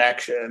got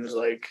connections.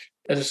 Like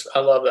I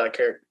love that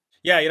character.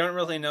 Yeah, you don't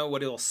really know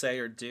what he'll say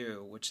or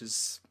do, which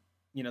is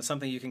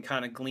something you can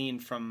kind of glean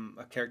from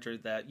a character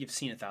that you've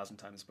seen 1,000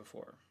 times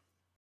before.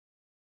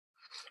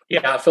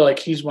 Yeah, I feel like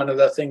he's one of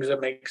the things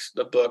that makes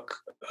the book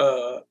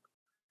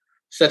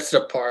sets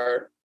it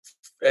apart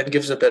and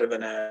gives a bit of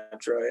an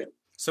edge, right?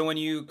 So when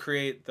you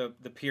create the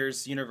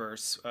Piers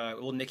universe,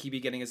 will Nikki be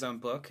getting his own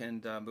book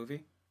and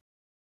movie?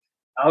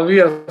 I'll be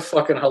a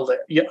fucking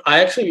hilarious. Yeah,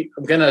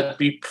 I'm gonna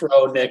be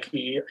pro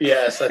Nikki.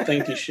 Yes, I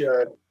think you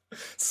should.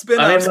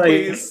 Spin-offs,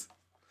 please.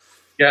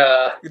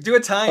 Yeah. Do a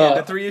tie-in,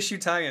 a 3-issue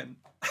tie-in.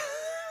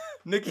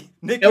 Nikki's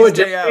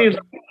day out.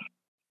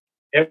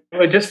 It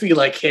would just be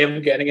like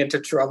him getting into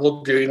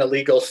trouble doing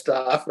illegal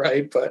stuff,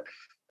 right? But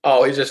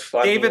he's just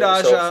funny. David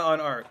Aja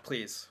on art,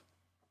 please.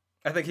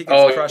 I think he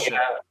can crush it.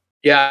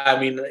 Yeah, I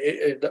mean,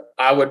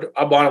 I want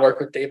to work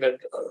with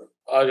David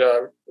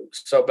Aja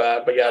so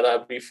bad, but yeah,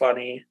 that'd be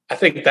funny. I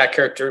think that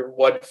character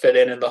would fit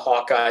in the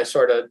Hawkeye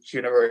sort of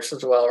universe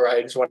as well,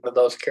 right? He's one of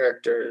those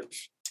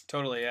characters.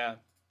 Totally, yeah.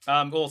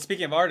 Well,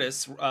 speaking of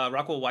artists,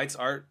 Rockwell White's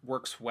art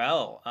works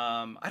well.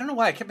 I don't know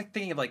why I kept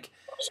thinking of like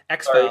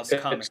X-Files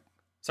comics.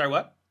 Sorry,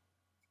 what?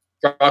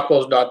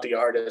 Rockwell's not the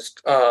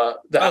artist.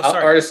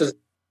 Artist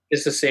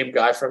is the same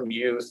guy from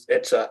Youth.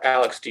 It's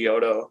Alex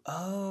Diodo.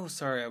 Oh,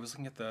 sorry. I was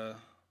looking at the...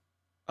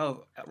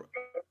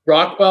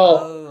 Rockwell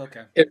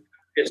okay.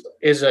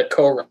 is a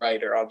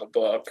co-writer on the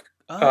book.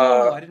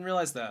 I didn't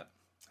realize that.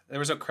 There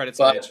was no credits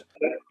page.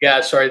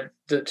 Yeah, sorry.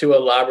 To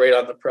elaborate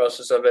on the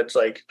process of it, it's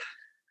like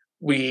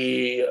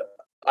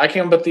I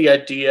came up with the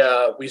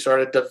idea. We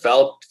sort of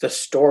developed the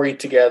story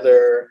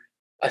together.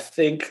 I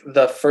think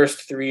the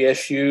first 3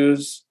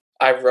 issues,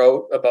 I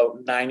wrote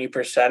about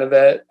 90% of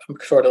it. I'm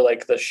sort of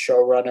like the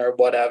showrunner,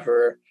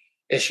 whatever.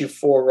 Issue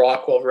 4,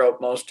 Rockwell wrote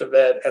most of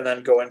it. And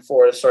then going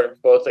forward is sort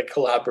of both a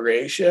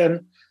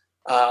collaboration.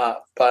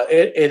 But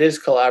it is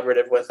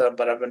collaborative with him,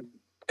 but I've been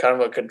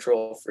kind of a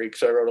control freak,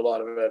 so I wrote a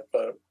lot of it.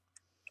 But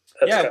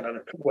that's kind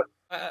of what.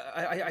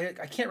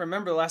 I can't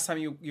remember the last time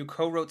you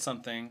co-wrote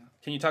something.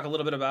 Can you talk a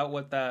little bit about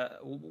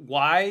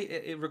why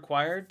it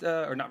required,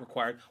 or not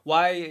required,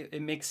 why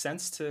it makes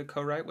sense to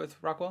co-write with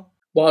Rockwell?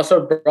 Well,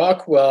 so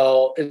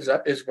Rockwell is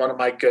one of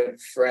my good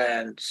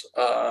friends,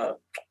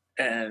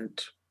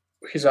 and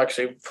he's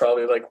actually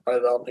probably like one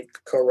of the only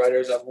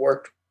co-writers I've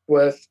worked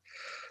with,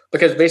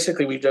 because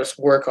basically we just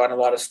work on a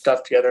lot of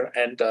stuff together,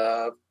 and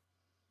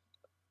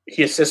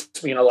he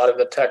assists me in a lot of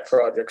the tech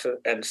projects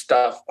and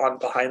stuff on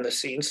behind the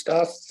scenes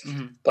stuff,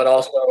 but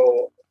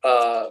also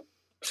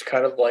it's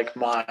kind of like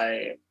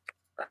I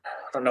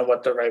don't know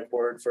what the right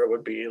word for it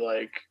would be,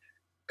 like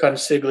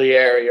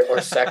consigliere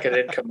or second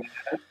in command.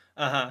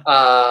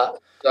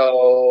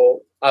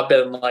 So I've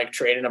been like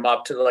training him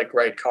up to like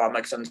write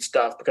comics and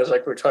stuff, because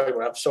like we're talking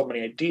about, I have so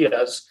many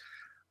ideas.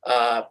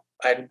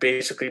 I'm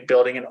basically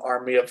building an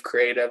army of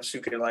creatives who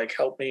can like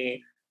help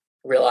me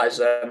realize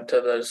them to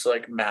this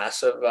like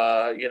massive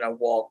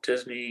Walt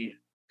Disney,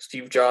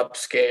 Steve Jobs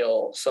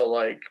scale. So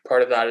like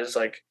part of that is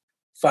like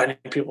finding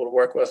people to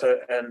work with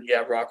it, and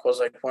Rockwell's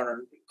like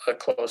a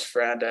close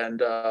friend and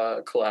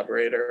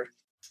collaborator.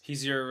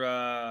 He's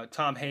your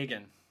Tom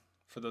Hagen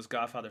for those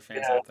Godfather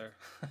fans out there.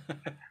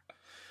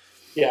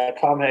 Yeah,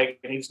 Tom Hagen.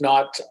 He's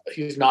not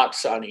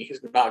Sonny.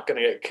 He's not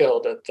going to get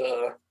killed at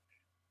the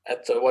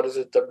what is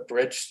it, the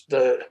bridge,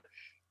 the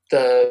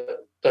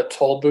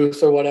toll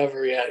booth or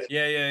whatever.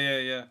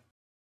 Yeah.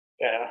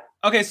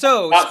 Okay,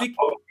 so he's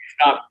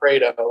not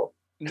Fredo.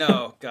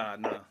 No,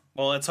 God, no.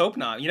 Well, let's hope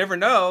not. You never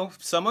know.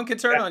 Someone could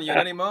turn on you at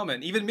any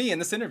moment, even me in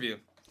this interview.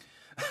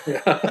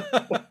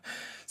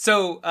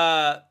 So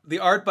the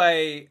art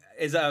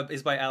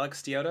is by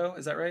Alex Diodo.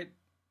 Is that right?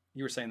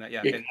 You were saying that,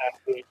 yeah. Okay.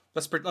 Exactly.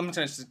 I'm just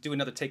going to do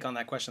another take on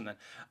that question then.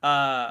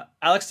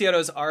 Alex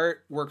Diodo's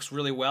art works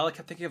really well. I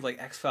kept thinking of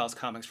like X-Files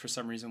comics for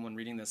some reason when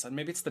reading this. And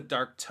maybe it's the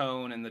dark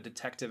tone and the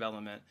detective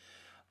element,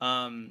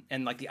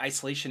 and like the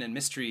isolation and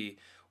mystery.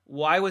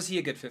 Why was he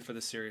a good fit for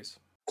this series?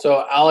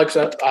 So Alex,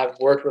 I've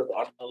worked with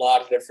on a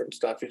lot of different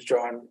stuff. He's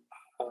drawn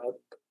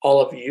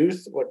All of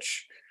Youth,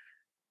 which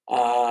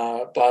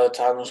by the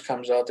time this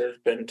comes out, there's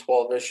been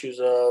 12 issues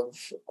of.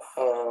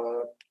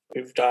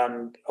 We've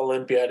done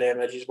Olympiad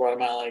Image. He's one of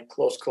my like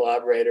close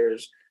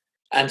collaborators.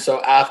 And so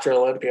after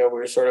Olympia, we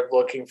were sort of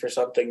looking for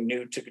something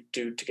new to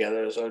do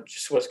together. So it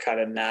just was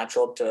kind of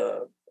natural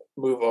to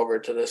move over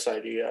to this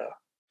idea.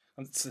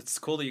 It's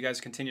cool that you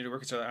guys continue to work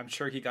with each other. I'm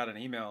sure he got an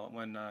email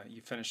when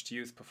you finished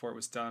Youth before it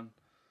was done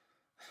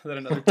that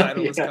another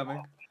title was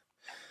coming.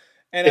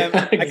 And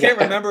exactly. I can't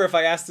remember if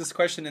I asked this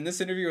question in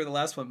this interview or the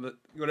last one, but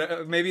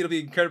maybe it'll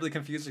be incredibly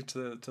confusing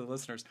to the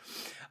listeners.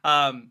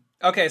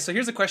 Okay, so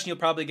here's a question you'll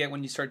probably get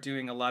when you start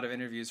doing a lot of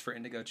interviews for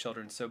Indigo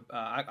Children. So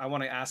I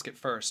want to ask it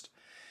first.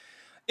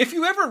 If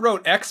you ever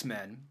wrote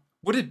X-Men,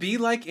 would it be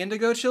like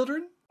Indigo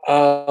Children?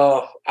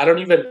 I don't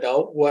even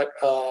know what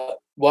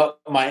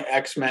my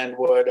X-Men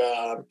would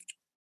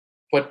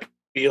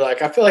be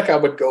like. I feel like I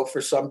would go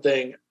for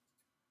something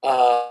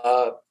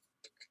like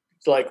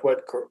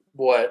what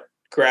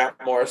Grant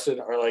Morrison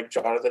or like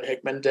Jonathan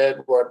Hickman did,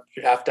 where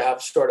you have to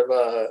have sort of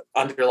a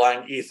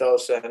underlying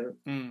ethos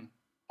and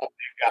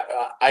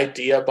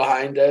idea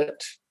behind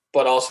it,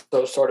 but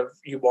also sort of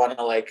you want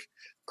to like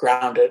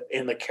ground it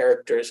in the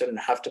characters and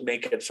have to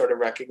make it sort of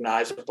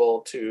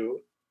recognizable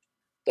to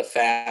the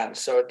fans.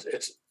 So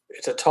it's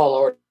a tall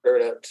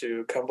order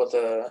to come with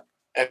a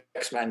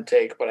X-Men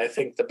take, but I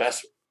think the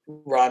best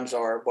runs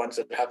are ones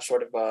that have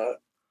sort of a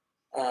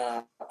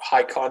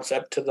high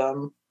concept to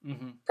them,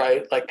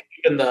 right? Like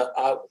in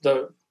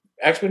the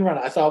X-Men run,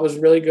 I thought was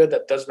really good.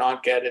 That does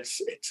not get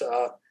its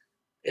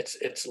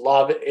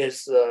love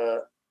is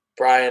the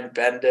Brian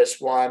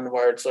Bendis one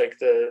where it's like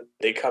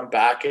they come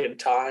back in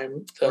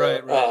time.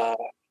 Right.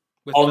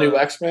 All new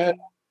X-Men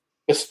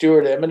with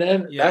Stuart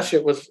Immonen. Yeah. That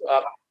shit was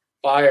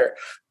fire.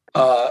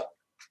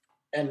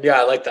 And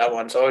I like that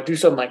one. So I would do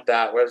something like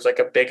that where it's like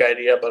a big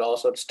idea, but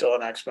also it's still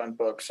an X-Men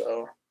book.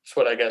 So that's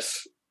what I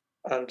guess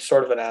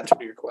sort of an answer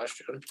to your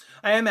question.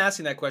 I am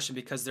asking that question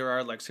because there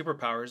are like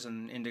superpowers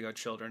in Indigo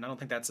Children. I don't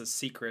think that's a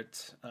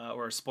secret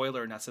or a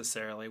spoiler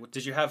necessarily.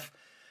 Did you have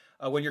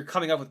when you're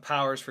coming up with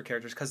powers for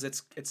characters, because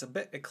it's a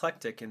bit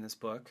eclectic in this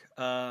book,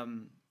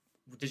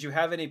 did you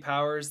have any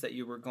powers that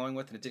you were going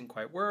with and it didn't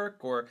quite work,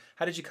 or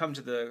how did you come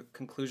to the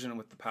conclusion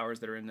with the powers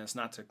that are in this,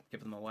 not to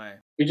give them away?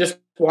 We just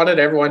wanted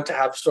everyone to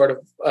have sort of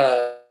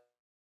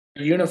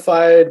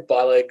unified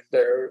by like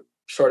their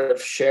sort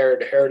of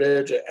shared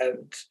heritage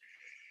and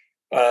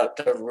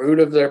the root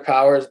of their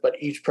powers, but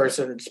each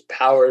person's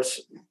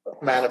powers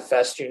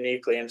manifest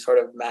uniquely and sort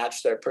of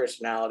match their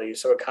personality.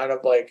 So it kind of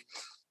like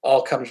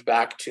all comes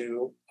back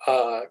to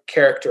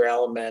character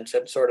elements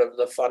and sort of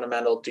the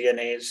fundamental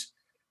DNAs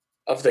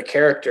of the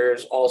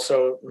characters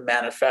also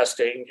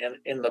manifesting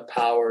in the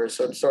power.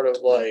 So it's sort of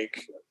like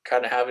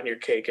kind of having your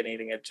cake and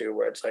eating it too,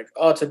 where it's like,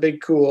 oh, it's a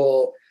big,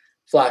 cool,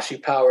 flashy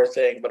power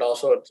thing, but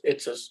also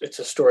it's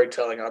a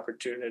storytelling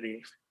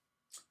opportunity.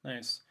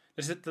 Nice.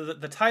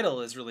 The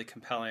title is really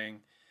compelling.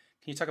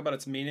 Can you talk about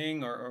its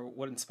meaning or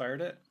what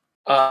inspired it?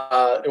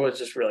 It was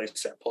just really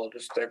simple.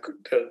 Just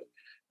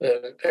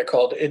they're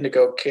called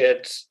Indigo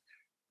Kids.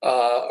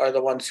 Are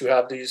the ones who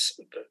have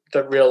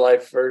the real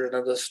life version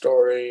of the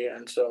story,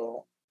 and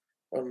so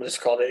I'm just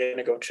called it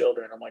Indigo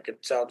Children. I'm like,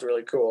 it sounds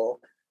really cool.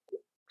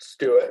 Let's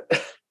do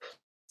it.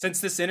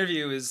 Since this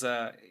interview is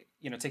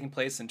taking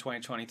place in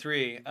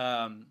 2023,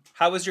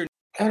 how was your?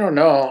 I don't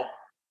know.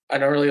 I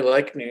don't really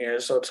like New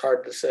Year's, so it's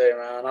hard to say,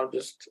 man. I'm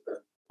just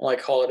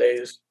like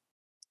holidays.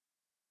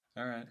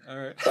 All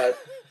right. But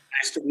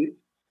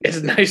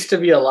it's nice to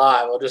be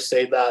alive. I'll just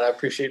say that. I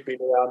appreciate being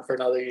around for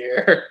another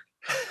year.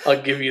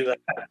 I'll give you that.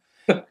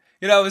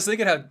 I was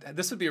thinking how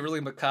this would be a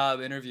really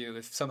macabre interview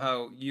if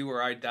somehow you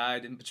or I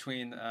died in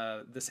between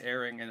this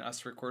airing and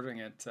us recording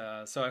it.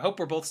 So I hope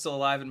we're both still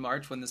alive in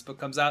March when this book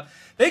comes out.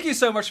 Thank you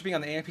so much for being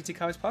on the AMPT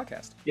Comics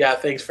podcast. Yeah,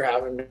 thanks for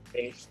having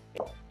me.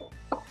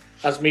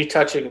 That's me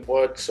touching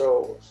wood,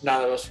 so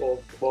none of us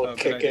will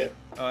kick it.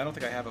 Oh, I don't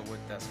think I have a wood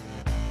desk.